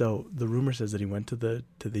 So the rumor says that he went to the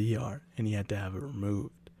ER and he had to have it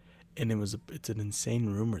removed. And it's an insane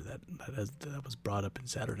rumor that was brought up in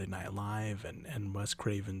Saturday Night Live and Wes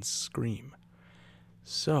Craven's Scream.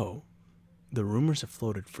 So, the rumors have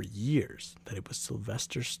floated for years that it was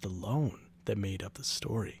Sylvester Stallone that made up the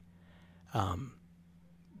story,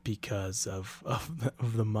 because of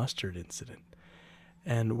the mustard incident.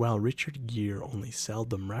 And while Richard Gere only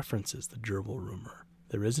seldom references the gerbil rumor,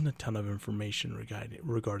 there isn't a ton of information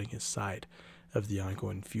regarding his side of the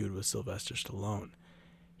ongoing feud with Sylvester Stallone.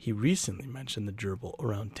 He recently mentioned the gerbil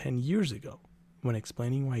around 10 years ago when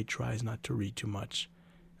explaining why he tries not to read too much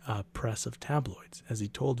press of tabloids. As he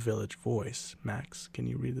told Village Voice, Max, can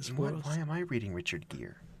you read this for us? Why am I reading Richard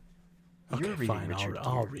Gere? Okay, fine,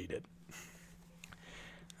 I'll read it.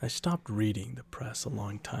 I stopped reading the press a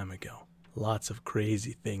long time ago. Lots of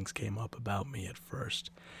crazy things came up about me at first,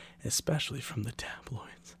 especially from the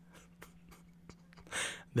tabloids.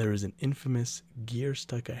 There is an infamous Gere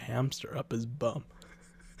stuck a hamster up his bum.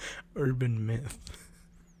 Urban myth.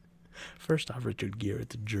 First off, Richard Gere,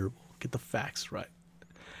 it's a gerbil. Get the facts right.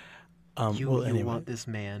 You want this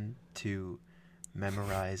man to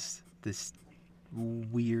memorize this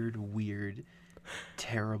weird,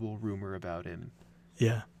 terrible rumor about him.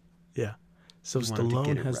 Yeah. So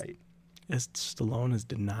Stallone Stallone has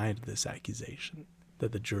denied this accusation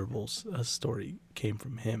that the gerbil's story came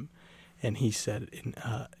from him, and he said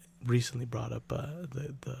recently brought up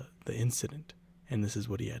the incident, and this is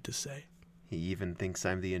what he had to say. He even thinks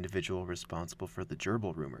I'm the individual responsible for the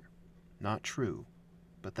gerbil rumor. Not true,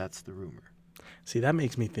 but that's the rumor. See, that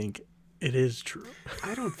makes me think it is true.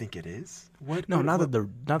 I don't think it is. Not that the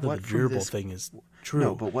gerbil thing is true.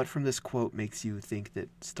 No, but what from this quote makes you think that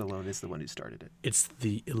Stallone is the one who started it? It's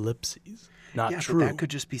the ellipses. Not true. But that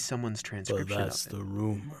could just be someone's transcription but that's of it. The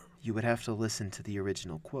rumor. You would have to listen to the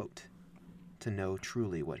original quote to know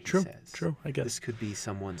truly what he says. True, I guess. This could be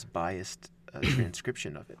someone's biased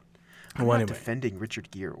transcription of it. I'm not defending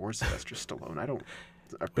Richard Gere or Sylvester Stallone. I don't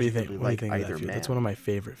What do you think? like either man. That's one of my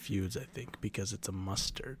favorite feuds, I think, because it's a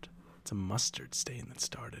mustard. It's a mustard stain that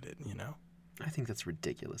started it, you know? I think that's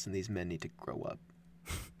ridiculous, and these men need to grow up.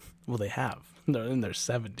 Well, they have. They're in their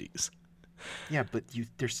 70s. Yeah, but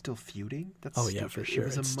they're still feuding? That's yeah, for sure.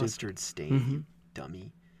 It was a mustard stain, you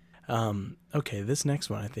dummy. Okay, this next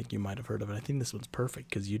one, I think you might have heard of it. I think this one's perfect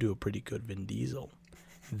because you do a pretty good Vin Diesel.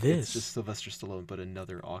 It's just Sylvester Stallone, but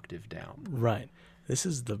another octave down. Right. This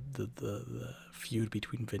is the feud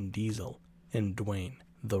between Vin Diesel and Dwayne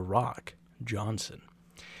 "The Rock" Johnson.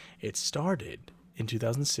 It started in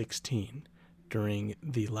 2016 during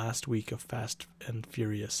the last week of Fast and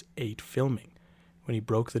Furious 8 filming, when he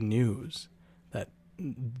broke the news that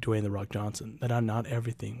Dwayne "The Rock" Johnson, that not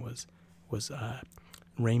everything was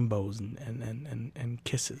rainbows and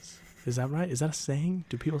kisses. Is that right? Is that a saying?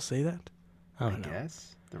 Do people say that? I don't know.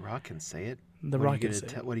 Guess The Rock can say it. The Rock can say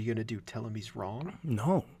it. What are you going to do? Tell him he's wrong?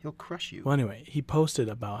 No. He'll crush you. Well, anyway, he posted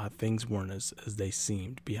about how things weren't as they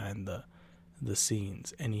seemed behind the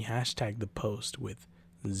scenes, and he hashtagged the post with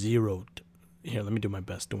zero Here, let me do my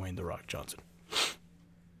best Dwayne The Rock Johnson.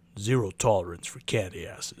 Zero tolerance for candy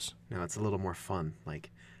asses. No, it's a little more fun.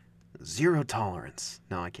 Like, zero tolerance.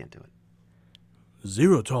 No, I can't do it.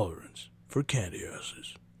 Zero tolerance for candy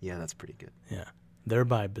asses. Yeah, that's pretty good. Yeah.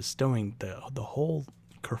 Thereby bestowing the whole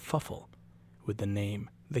kerfuffle with the name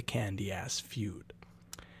The Candy Ass Feud.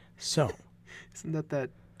 So. Isn't that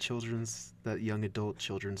young adult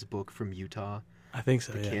children's book from Utah? I think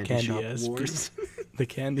so, the yeah. Candy Ass Wars. The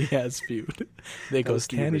Candy Ass Feud. There goes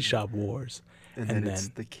Candy Shop Wars. And then it's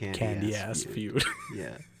the Candy Ass Feud.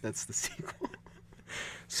 Yeah, that's the sequel.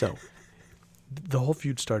 So, the whole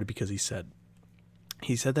feud started because he said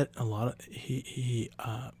that a lot of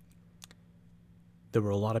there were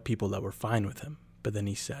a lot of people that were fine with him, but then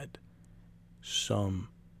he said some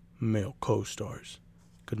male co-stars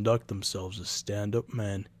conduct themselves as stand-up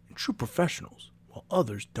men and true professionals, while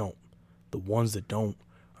others don't. The ones that don't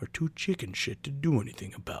are too chicken shit to do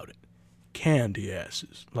anything about it. Candy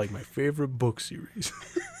asses, like my favorite book series.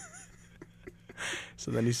 So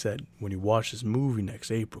then he said, when you watch this movie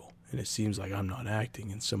next April, and it seems like I'm not acting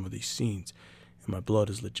in some of these scenes, and my blood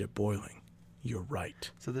is legit boiling, you're right.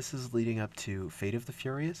 So this is leading up to Fate of the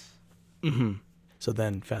Furious? Mm-hmm. So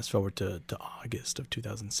then fast forward to August of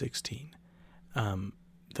 2016.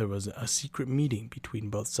 There was a secret meeting between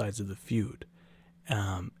both sides of the feud,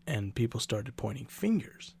 and people started pointing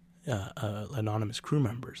fingers, anonymous crew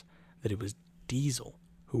members, that it was Diesel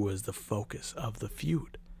who was the focus of the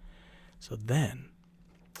feud. So then,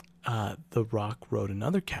 The Rock wrote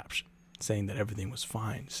another caption saying that everything was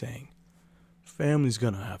fine, saying, "Family's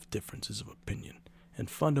gonna have differences of opinion and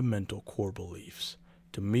fundamental core beliefs.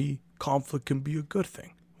 To me, conflict can be a good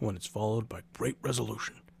thing when it's followed by great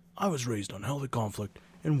resolution. I was raised on healthy conflict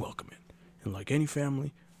and welcome it. And like any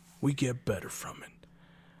family, we get better from it."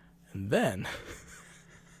 And then,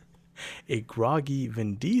 a groggy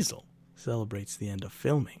Vin Diesel celebrates the end of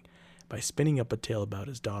filming by spinning up a tale about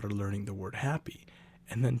his daughter learning the word happy,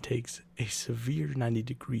 and then takes a severe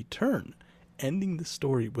 90-degree turn, ending the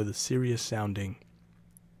story with a serious-sounding,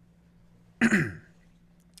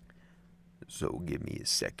 "So give me a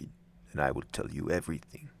second, and I will tell you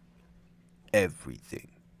everything.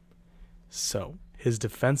 Everything." So, his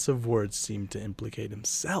defensive words seem to implicate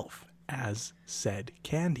himself as said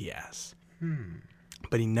candy ass.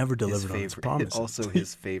 But he never delivered on his promise. Also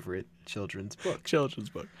his favorite children's book.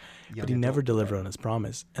 But he never delivered on his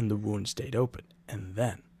promise, and the wound stayed open. And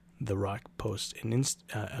then The Rock posts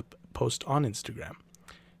a post on Instagram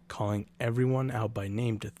calling everyone out by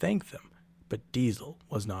name to thank them, but Diesel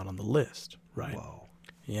was not on the list, right? Whoa.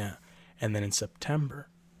 Yeah. And then in September...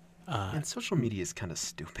 and social media is kind of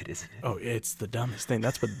stupid, isn't it? Oh, it's the dumbest thing.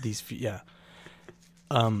 That's what these... Yeah.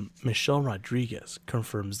 Michelle Rodriguez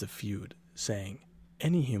confirms the feud, saying,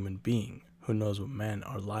 "Any human being who knows what men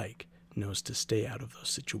are like knows to stay out of those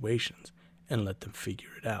situations and let them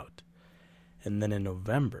figure it out." And then in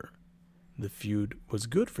November, the feud was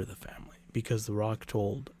good for the family because The Rock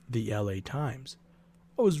told the LA Times,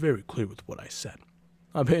 "I was very clear with what I said.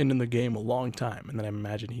 I've been in the game a long time." And then I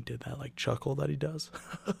imagine he did that like chuckle that he does.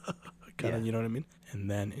 Kind of, you know what I mean?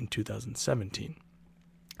 And then in 2017,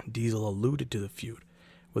 Diesel alluded to the feud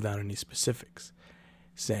without any specifics,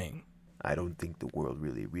 saying, "I don't think the world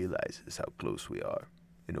really realizes how close we are,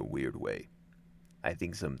 in a weird way. I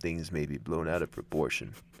think some things may be blown out of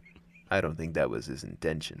proportion. I don't think that was his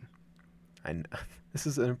intention." This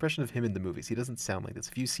is an impression of him in the movies. He doesn't sound like this.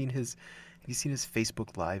 Have you seen his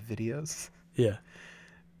Facebook Live videos? Yeah.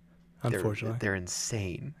 Unfortunately. They're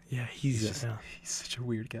insane. Yeah, he's such a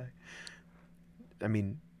weird guy. I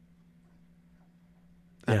mean,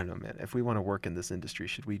 I don't know, man. If we want to work in this industry,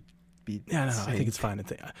 should we be? Yeah, no, I think it's fine.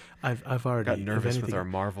 I've already got nervous with our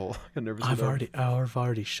Marvel. I've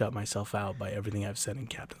already shut myself out by everything I've said in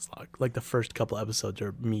Captain's Log. Like the first couple episodes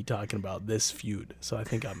are me talking about this feud, so I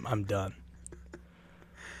think I'm done.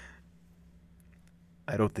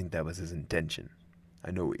 "I don't think that was his intention.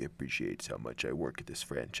 I know he appreciates how much I work at this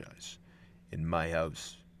franchise. In my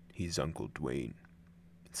house, he's Uncle Dwayne.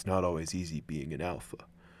 It's not always easy being an alpha,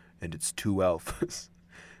 and it's two alphas.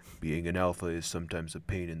 Being an alpha is sometimes a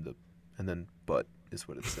pain in the..." And then "but" is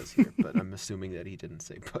what it says here, but I'm assuming that he didn't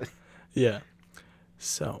say "but." Yeah.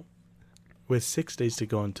 So, with 6 days to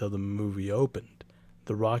go until the movie opened,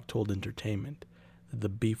 The Rock told Entertainment that the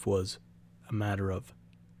beef was a matter of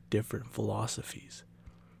different philosophies.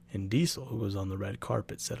 And Diesel, who was on the red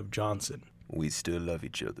carpet, said of Johnson, "We still love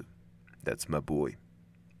each other. That's my boy.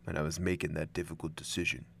 When I was making that difficult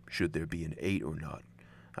decision, should there be an 8 or not,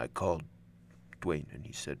 I called Dwayne and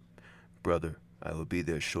he said, 'Brother, I will be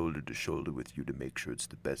there shoulder to shoulder with you to make sure it's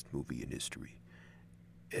the best movie in history.'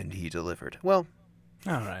 And he delivered." Well,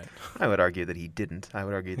 All right. I would argue that he didn't. I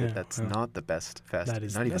would argue that that's not the best Fast. Not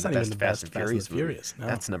even the best Fast and Furious movie. No.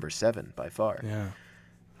 That's number 7 by far. Yeah.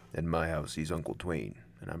 In my house, he's Uncle Dwayne,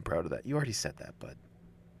 and I'm proud of that. You already said that, but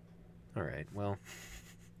all right. Well,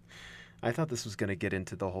 I thought this was going to get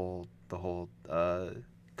into the whole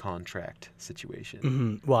contract situation.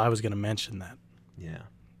 Mm-hmm. Well, I was going to mention that. Yeah.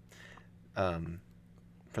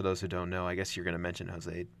 For those who don't know, I guess you're going to mention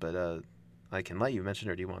Jose, but I can let you mention,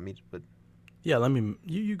 or do you want me to? But yeah, let me.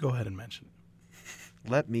 You go ahead and mention it.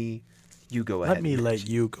 Let you go ahead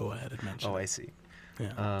and mention. Oh, I see.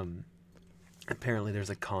 Yeah. Apparently,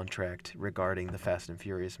 there's a contract regarding the Fast and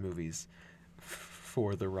Furious movies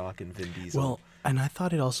for The Rock and Vin Diesel. Well, and I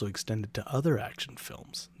thought it also extended to other action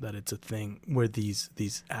films, that it's a thing where these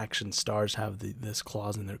action stars have this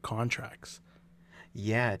clause in their contracts.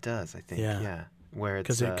 Yeah, it does, I think. Yeah. Where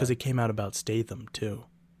it's because it came out about Statham too.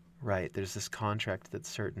 Right. There's this contract that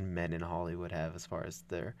certain men in Hollywood have as far as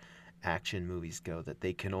their action movies go, that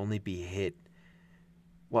they can only be hit.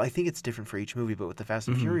 Well, I think it's different for each movie, but with the Fast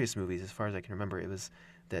and Furious movies, as far as I can remember, it was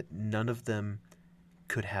that none of them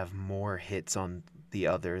could have more hits on the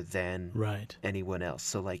other than anyone else.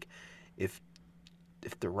 So, like, if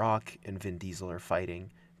The Rock and Vin Diesel are fighting,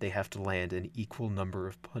 they have to land an equal number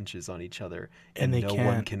of punches on each other, and no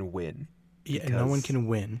one can win. Yeah, no one can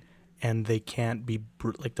win, and they can't be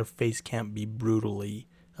their face can't be brutally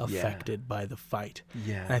affected by the fight.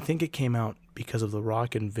 Yeah. And I think it came out because of The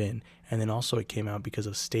Rock and Vin, and then also it came out because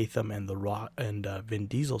of Statham and The Rock and Vin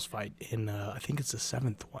Diesel's fight in I think it's the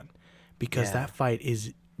 7th one, because that fight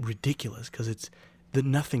is ridiculous because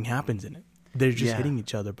nothing happens in it. They're just hitting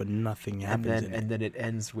each other, but nothing happens in it. And then it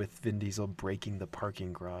ends with Vin Diesel breaking the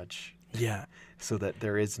parking garage. Yeah. So that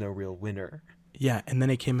there is no real winner. Yeah, and then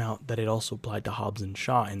it came out that it also applied to Hobbs and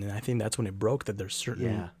Shaw, and then I think that's when it broke that there's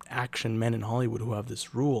certain action men in Hollywood who have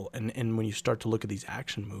this rule, and when you start to look at these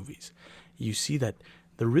action movies, you see that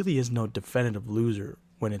there really is no definitive loser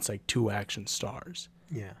when it's like two action stars.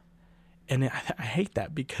 Yeah. And I hate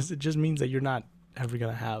that because it just means that you're not ever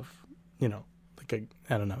going to have, I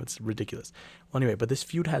don't know, it's ridiculous. Well, anyway, but this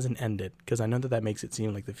feud hasn't ended, because I know that makes it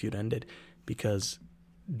seem like the feud ended because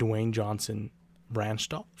Dwayne Johnson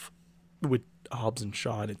branched off with Hobbs and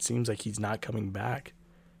Shaw, and it seems like he's not coming back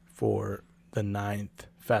for the 9th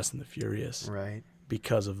Fast and the Furious. Right.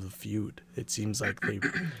 Because of the feud. It seems like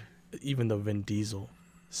even though Vin Diesel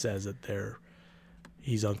says that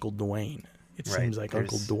he's Uncle Dwayne, it seems like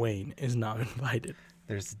Uncle Dwayne is not invited.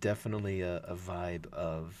 There's definitely a vibe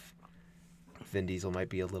of Vin Diesel might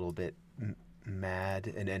be a little bit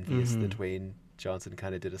mad and envious that Dwayne Johnson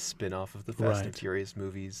kind of did a spin-off of the Fast and Furious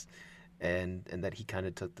movies, and that he kind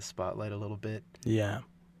of took the spotlight a little bit. Yeah.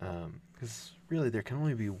 Because really there can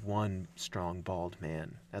only be one strong, bald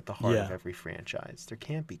man at the heart of every franchise. There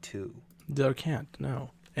can't be two. There can't,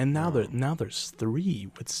 no. And now there's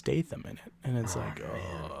 3 with Statham in it. And it's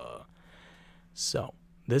So,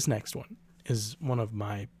 this next one is one of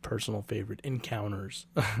my personal favorite encounters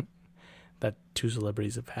that 2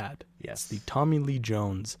 celebrities have had. Yes. It's the Tommy Lee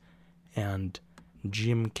Jones and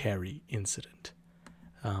Jim Carrey incident.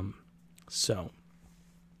 So,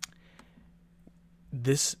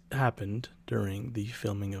 this happened during the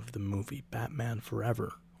filming of the movie Batman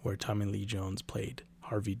Forever, where Tommy Lee Jones played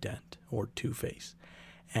Harvey Dent, or Two-Face,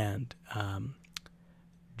 and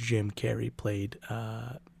Jim Carrey played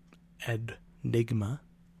Ed Nygma,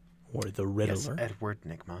 or the Riddler. Yes, Edward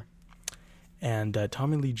Nygma. And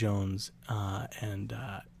Tommy Lee Jones and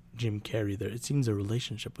Jim Carrey, it seems their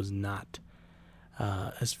relationship was not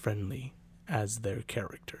as friendly as their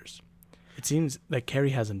characters. It seems that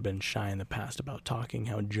Carrey hasn't been shy in the past about talking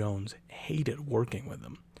how Jones hated working with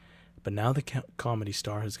him. But now the comedy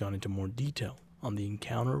star has gone into more detail on the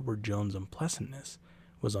encounter where Jones' unpleasantness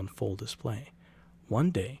was on full display.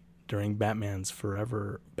 One day, during Batman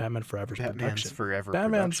Forever's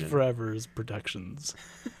productions,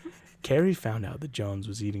 Carrey found out that Jones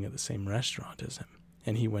was eating at the same restaurant as him,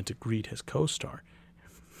 and he went to greet his co-star,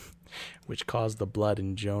 which caused the blood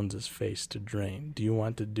in Jones's face to drain. Do you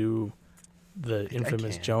want to do the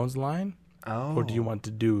infamous Jones line? Oh. Or do you want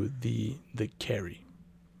to do the Carrey?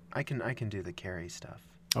 I can do the Carrey stuff.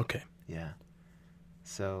 Okay. Yeah.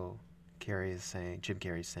 So Jim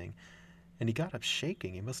Carrey is saying, and he got up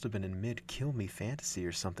shaking. He must have been in mid-kill me fantasy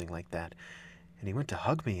or something like that. And he went to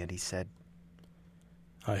hug me and he said,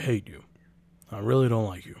 I hate you. I really don't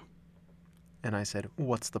like you. And I said,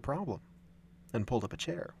 what's the problem? And pulled up a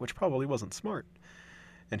chair, which probably wasn't smart.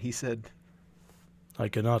 And he said, I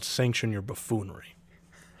cannot sanction your buffoonery.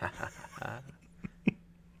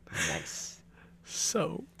 Nice.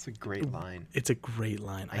 So it's a great line. It's a great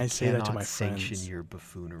line. I say that to my friends. Sanction your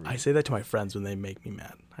buffoonery. I say that to my friends when they make me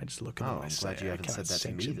mad. I just look at them and I say, I'm glad you haven't said that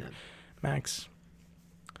to me then. Max.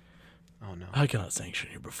 Oh no. I cannot sanction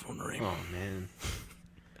your buffoonery. Oh man.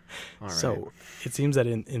 All right. So it seems that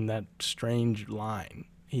in that strange line,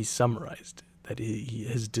 he summarized that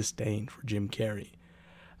his disdain for Jim Carrey.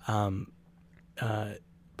 But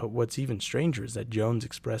what's even stranger is that Jones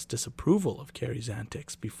expressed disapproval of Carrey's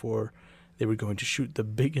antics before they were going to shoot the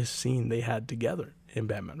biggest scene they had together in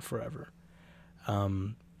Batman Forever.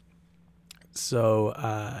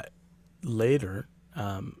 Later,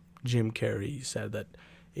 Jim Carrey said that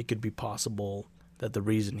it could be possible that the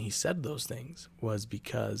reason he said those things was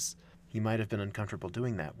because he might have been uncomfortable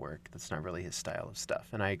doing that work. That's not really his style of stuff,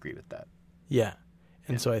 and I agree with that. Yeah,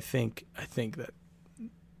 and so I think that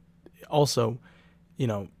also,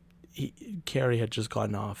 Carrey had just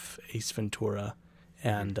gotten off Ace Ventura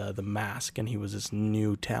and The Mask, and he was this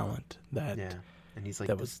new talent that. Yeah, and he's like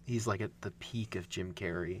he's like at the peak of Jim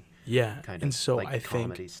Carrey. Yeah, kind of and so like I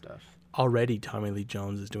comedy think stuff. Already Tommy Lee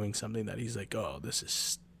Jones is doing something that he's like, oh, this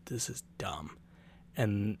is dumb,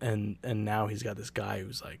 and now he's got this guy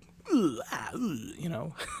who's like,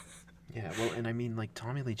 Yeah, well, and I mean, like,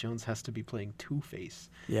 Tommy Lee Jones has to be playing Two-Face.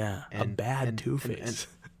 Yeah, a bad Two-Face.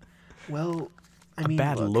 Well, I mean, a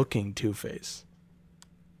bad-looking look, Two-Face.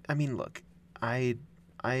 I mean, look, I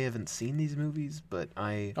haven't seen these movies, but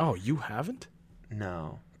I. Oh, you haven't?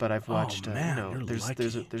 No, but I've watched. Oh, man, there's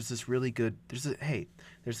this really good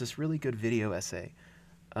video essay,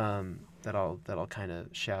 that I'll kind of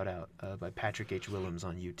shout out by Patrick H. Willems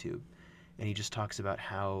on YouTube, and he just talks about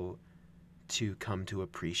how to come to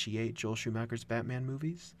appreciate Joel Schumacher's Batman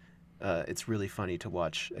movies. It's really funny to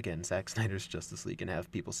watch, again, Zack Snyder's Justice League and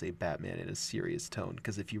have people say Batman in a serious tone,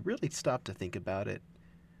 because if you really stop to think about it,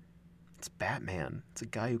 it's Batman. It's a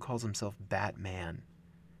guy who calls himself Batman.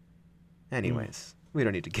 Anyways, we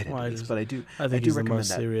don't need to get into this, but I think he's the recommend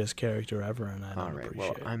most serious character ever, and I don't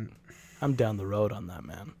appreciate it. I'm down the road on that,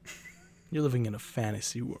 man. You're living in a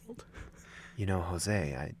fantasy world.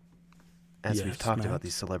 Jose, as we've talked about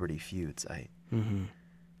these celebrity feuds,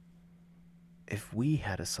 if we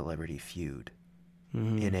had a celebrity feud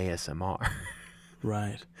in ASMR,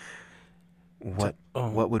 right? What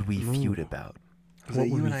would we feud about? What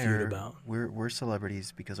would we feud about? We're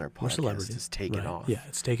celebrities because our podcast is taken off. Yeah,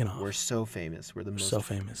 it's taken off. We're so famous. We're so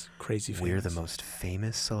famous, crazy famous. We're the most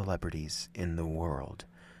famous celebrities in the world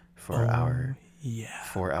for our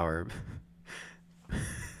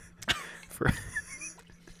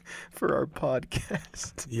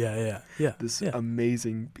podcast. Yeah. This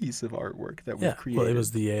amazing piece of artwork that we've created. Well, it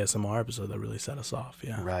was the ASMR episode that really set us off.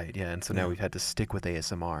 Yeah. Right. Yeah. And so now we've had to stick with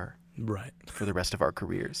ASMR. Right. For the rest of our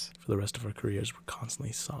careers. For the rest of our careers, we're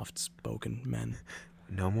constantly soft-spoken men.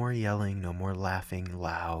 No more yelling. No more laughing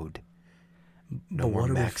loud. No more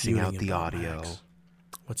maxing out the audio. Max?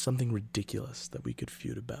 What's something ridiculous that we could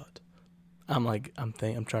feud about? I'm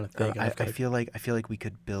trying to think. I feel like we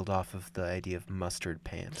could build off of the idea of mustard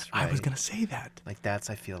pants. Right? I was gonna say that. Like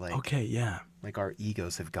I feel like. Okay, yeah. Like our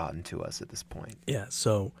egos have gotten to us at this point. Yeah.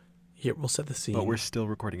 So here we'll set the scene. But we're still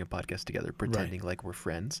recording a podcast together, pretending like we're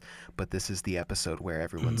friends. But this is the episode where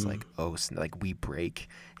everyone's like, oh, like we break,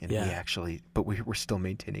 and we actually, but we're still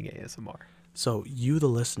maintaining ASMR. So you, the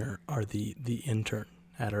listener, are the intern.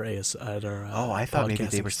 At our I thought maybe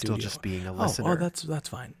they were still just being a listener. Oh, that's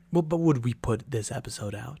fine. Well, but would we put this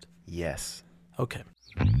episode out? Yes. Okay.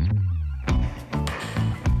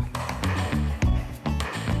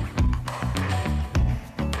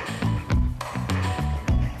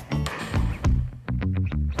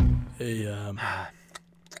 Hey,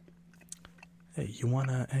 you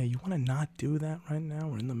wanna not do that right now?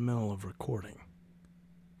 We're in the middle of recording.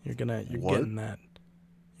 You're getting that.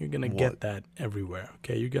 You're going to get that everywhere,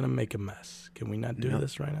 okay? You're going to make a mess. Can we not do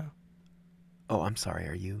this right now? Oh, I'm sorry.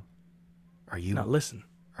 Are you? Now, listen.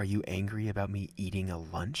 Are you angry about me eating a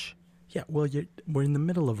lunch? Yeah, well, we're in the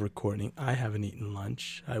middle of recording. I haven't eaten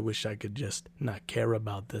lunch. I wish I could just not care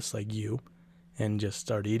about this like you and just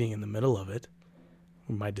start eating in the middle of it.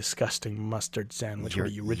 My disgusting mustard sandwich. What are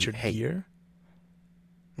you, Richard Gere?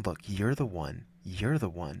 Look, you're the one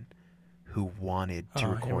who wanted to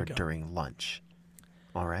record during lunch.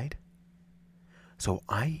 All right. So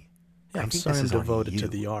I'm sorry I'm devoted to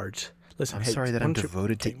the art. Listen, I'm sorry that I'm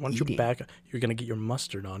devoted to once eating. You're back, you're gonna get your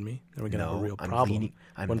mustard on me, and we're gonna have a real problem.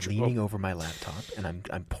 I'm leaning over my laptop, and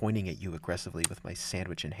I'm pointing at you aggressively with my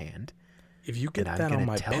sandwich in hand. If you get that on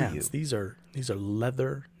my pants, these are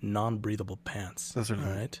leather, non-breathable pants. Those are all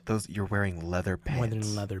right. You're wearing leather pants. More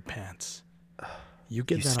than leather pants. You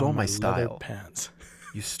get that stole on my style. Leather pants.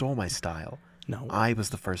 You stole my style. No. I was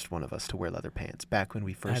the first one of us to wear leather pants. Back when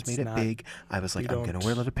we first made it big, I was like, I'm going to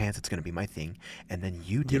wear leather pants. It's going to be my thing. And then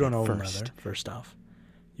you did it first. You don't own leather, first off.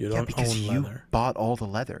 You don't own leather. You bought all the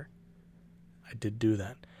leather. I did do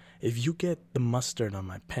that. If you get the mustard on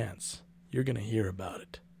my pants, you're going to hear about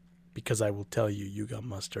it. Because I will tell you got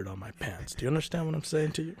mustard on my pants. Do you understand what I'm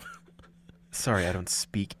saying to you? Sorry, I don't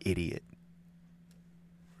speak idiot.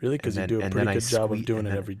 Really? Because you do a pretty good job of doing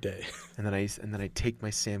it every day. And then I take my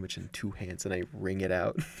sandwich in 2 hands and I wring it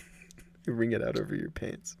out. I wring it out over your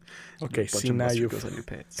pants. Okay, see now you've goes on your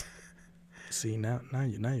pants. See now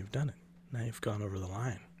you've done it. Now you've gone over the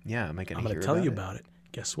line. Yeah, am I going to hear about it? I'm going to tell you about it.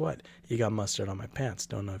 Guess what? You got mustard on my pants.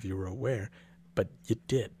 Don't know if you were aware, but you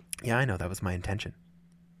did. Yeah, I know. That was my intention.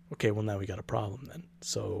 Okay, well now we got a problem then.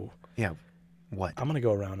 So yeah, what? I'm going to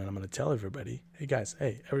go around and I'm going to tell everybody, hey guys,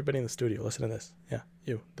 hey, everybody in the studio, listen to this. Yeah,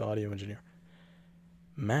 you, the audio engineer.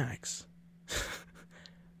 Max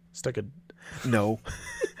stuck a... No.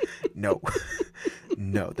 No.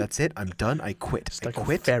 No, that's it. I'm done. I quit. Stuck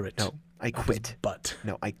a ferret. No, I quit. But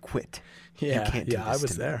no, I quit. Yeah, you can't do this I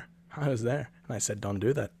was there. I was there. And I said, don't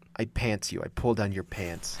do that. I pants you. I pull down your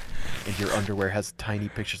pants. And your underwear has tiny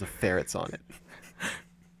pictures of ferrets on it.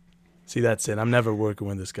 See, that's it. I'm never working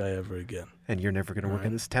with this guy ever again. And you're never going to work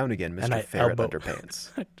in this town again, Mr. Ferret Underpants.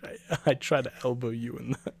 I try to elbow you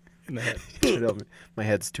in the head. My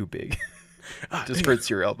head's too big. Just hurts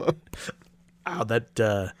your elbow. Ow, that,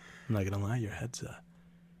 I'm not going to lie, your head's,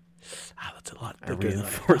 that's a lot bigger than I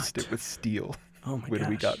reinforced it with steel. Oh my gosh. When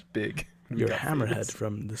we got big. You're Hammerhead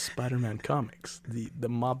from the Spider-Man comics, the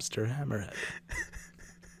mobster Hammerhead.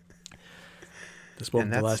 This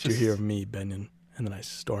won't be the last you hear of me, Benyon. And then I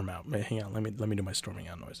storm out. Hang on, let me do my storming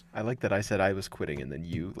out noise. I like that I said I was quitting and then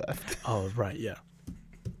you left. Oh, right, yeah.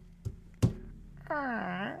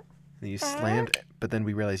 And you slammed, but then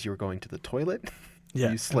we realized you were going to the toilet.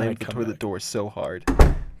 Yeah. You slammed the toilet door so hard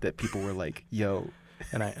that people were like, yo.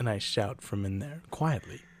 And I shout from in there,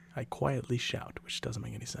 quietly. I quietly shout, which doesn't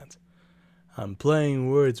make any sense. I'm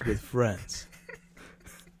playing Words with Friends.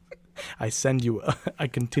 I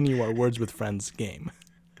continue our Words with Friends game.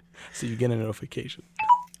 So you get a notification.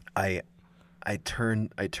 I turn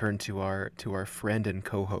to our friend and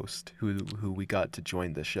co-host who we got to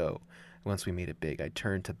join the show once we made it big. I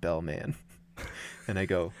turn to Bellman and I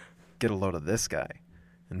go, get a load of this guy.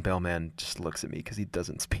 And Bellman just looks at me because he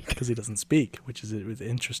doesn't speak. Because he doesn't speak, which is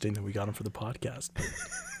interesting that we got him for the podcast.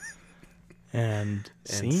 And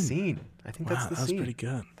scene. I think that's the scene. That was pretty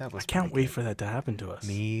good. I can't wait for that to happen to us.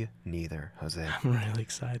 Me neither, Jose. I'm really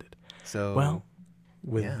excited. So well.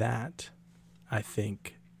 With that, I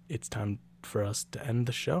think it's time for us to end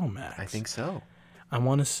the show, Max. I think so. I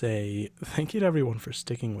want to say thank you to everyone for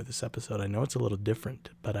sticking with this episode. I know it's a little different,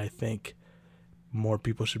 but I think more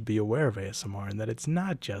people should be aware of ASMR and that it's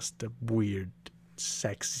not just a weird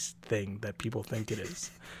sex thing that people think it is.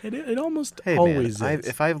 It almost always is.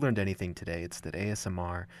 If I've learned anything today, it's that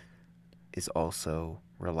ASMR is also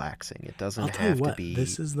relaxing. It doesn't have to be...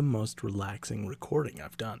 This is the most relaxing recording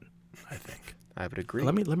I've done, I think. I would agree.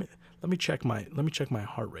 Let me check my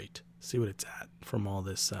heart rate. See what it's at from all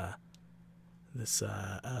this. What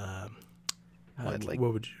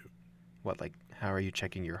would you? What, like? How are you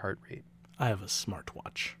checking your heart rate? I have a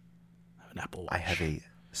smartwatch. I have an Apple Watch. I have a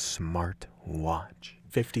smart watch.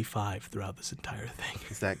 55 throughout this entire thing.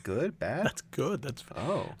 Is that good? Bad? That's good.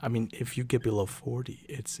 I mean, if you get below 40,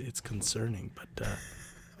 it's concerning. But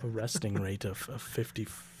a resting rate of 50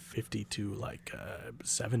 to like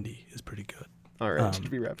 70 is pretty good. All right, should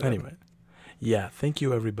we wrap it up? Anyway, yeah, thank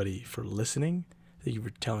you everybody for listening. Thank you for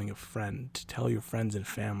telling a friend to tell your friends and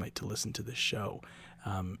family to listen to this show.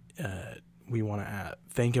 We want to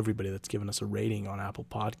thank everybody that's given us a rating on Apple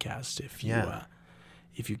Podcasts. If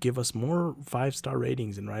you give us more 5-star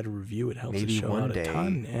ratings and write a review, it helps the show out a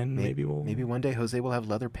ton. And maybe one day Jose will have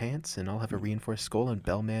leather pants and I'll have a reinforced skull and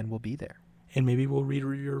Bellman will be there. And maybe we'll read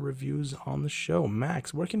your reviews on the show.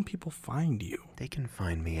 Max, where can people find you? They can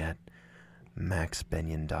find me at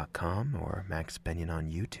maxbenyon.com or Max Benyon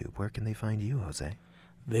on YouTube. Where can they find you, Jose?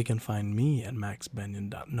 They can find me at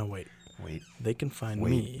maxbenyon. No, wait. They can find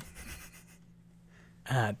me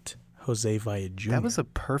at Jose Valle Jr. That was a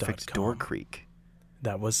perfect door creak.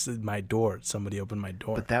 That was my door. Somebody opened my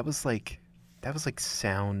door. But that was like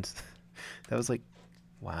sound. That was like,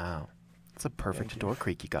 wow. That's a perfect door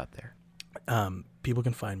creak you got there. People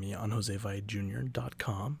can find me on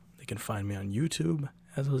josevallejr.com. They can find me on YouTube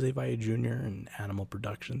as Jose Valle Jr. and Animal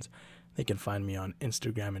Productions. They can find me on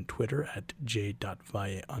Instagram and Twitter at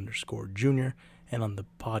j.valle_jr. and on the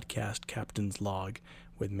podcast Captain's Log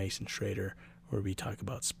with Mason Schrader, where we talk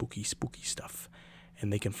about spooky stuff.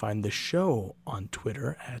 And they can find the show on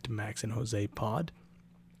Twitter at Max and Jose Pod.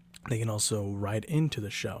 They can also write into the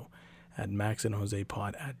show at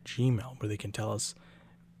maxandjosepod@gmail.com, where they can tell us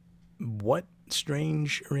what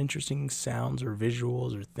strange or interesting sounds or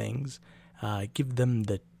visuals or things give them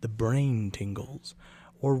the brain tingles,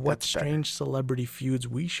 or what strange celebrity feuds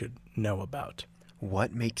we should know about.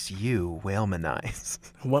 What makes you whalemanize?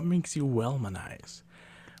 What makes you whalemanize?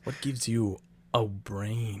 What gives you a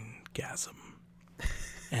brain-gasm?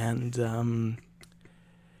 And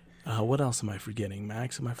what else am I forgetting,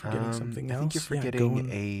 Max? Am I forgetting something else? I think you're forgetting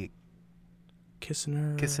a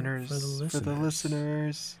Kisseners for the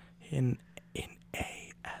listeners. In ASMR.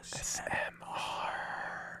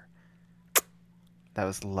 That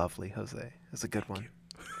was lovely, Jose. That was a good one.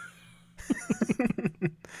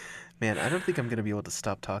 Man, I don't think I'm going to be able to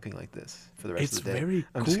stop talking like this for the rest of the day. It's very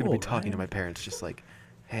I'm just going to be talking to my parents just like,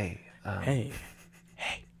 hey. Hey,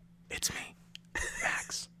 it's me,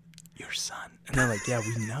 Max, your son. And they're like, yeah,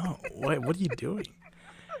 we know. What are you doing?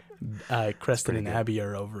 Creston and Abby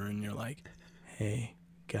are over, and you're like, hey,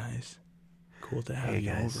 guys, cool to have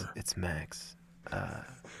you over. It's Max.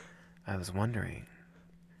 I was wondering,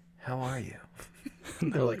 how are you?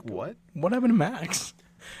 They're like, what? What happened to Max?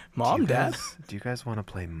 Mom, Dad? Do you guys want to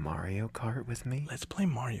play Mario Kart with me? Let's play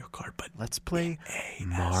Mario Kart, but let's play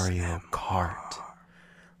Mario Kart.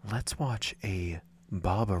 Let's watch a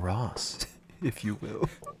Baba Ross, if you will.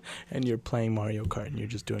 And you're playing Mario Kart, and you're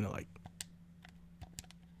just doing it like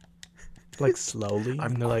slowly.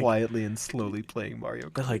 I'm quietly and slowly playing Mario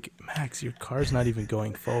Kart. They're like, Max, your car's not even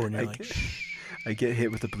going forward. And you're like, shh. I get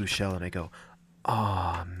hit with a blue shell, and I go,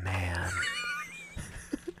 oh, man.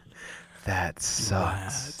 That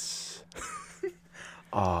sucks.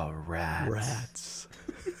 Rats. Rats.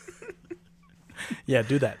 Yeah,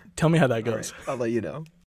 do that. Tell me how that goes. Right, I'll let you know.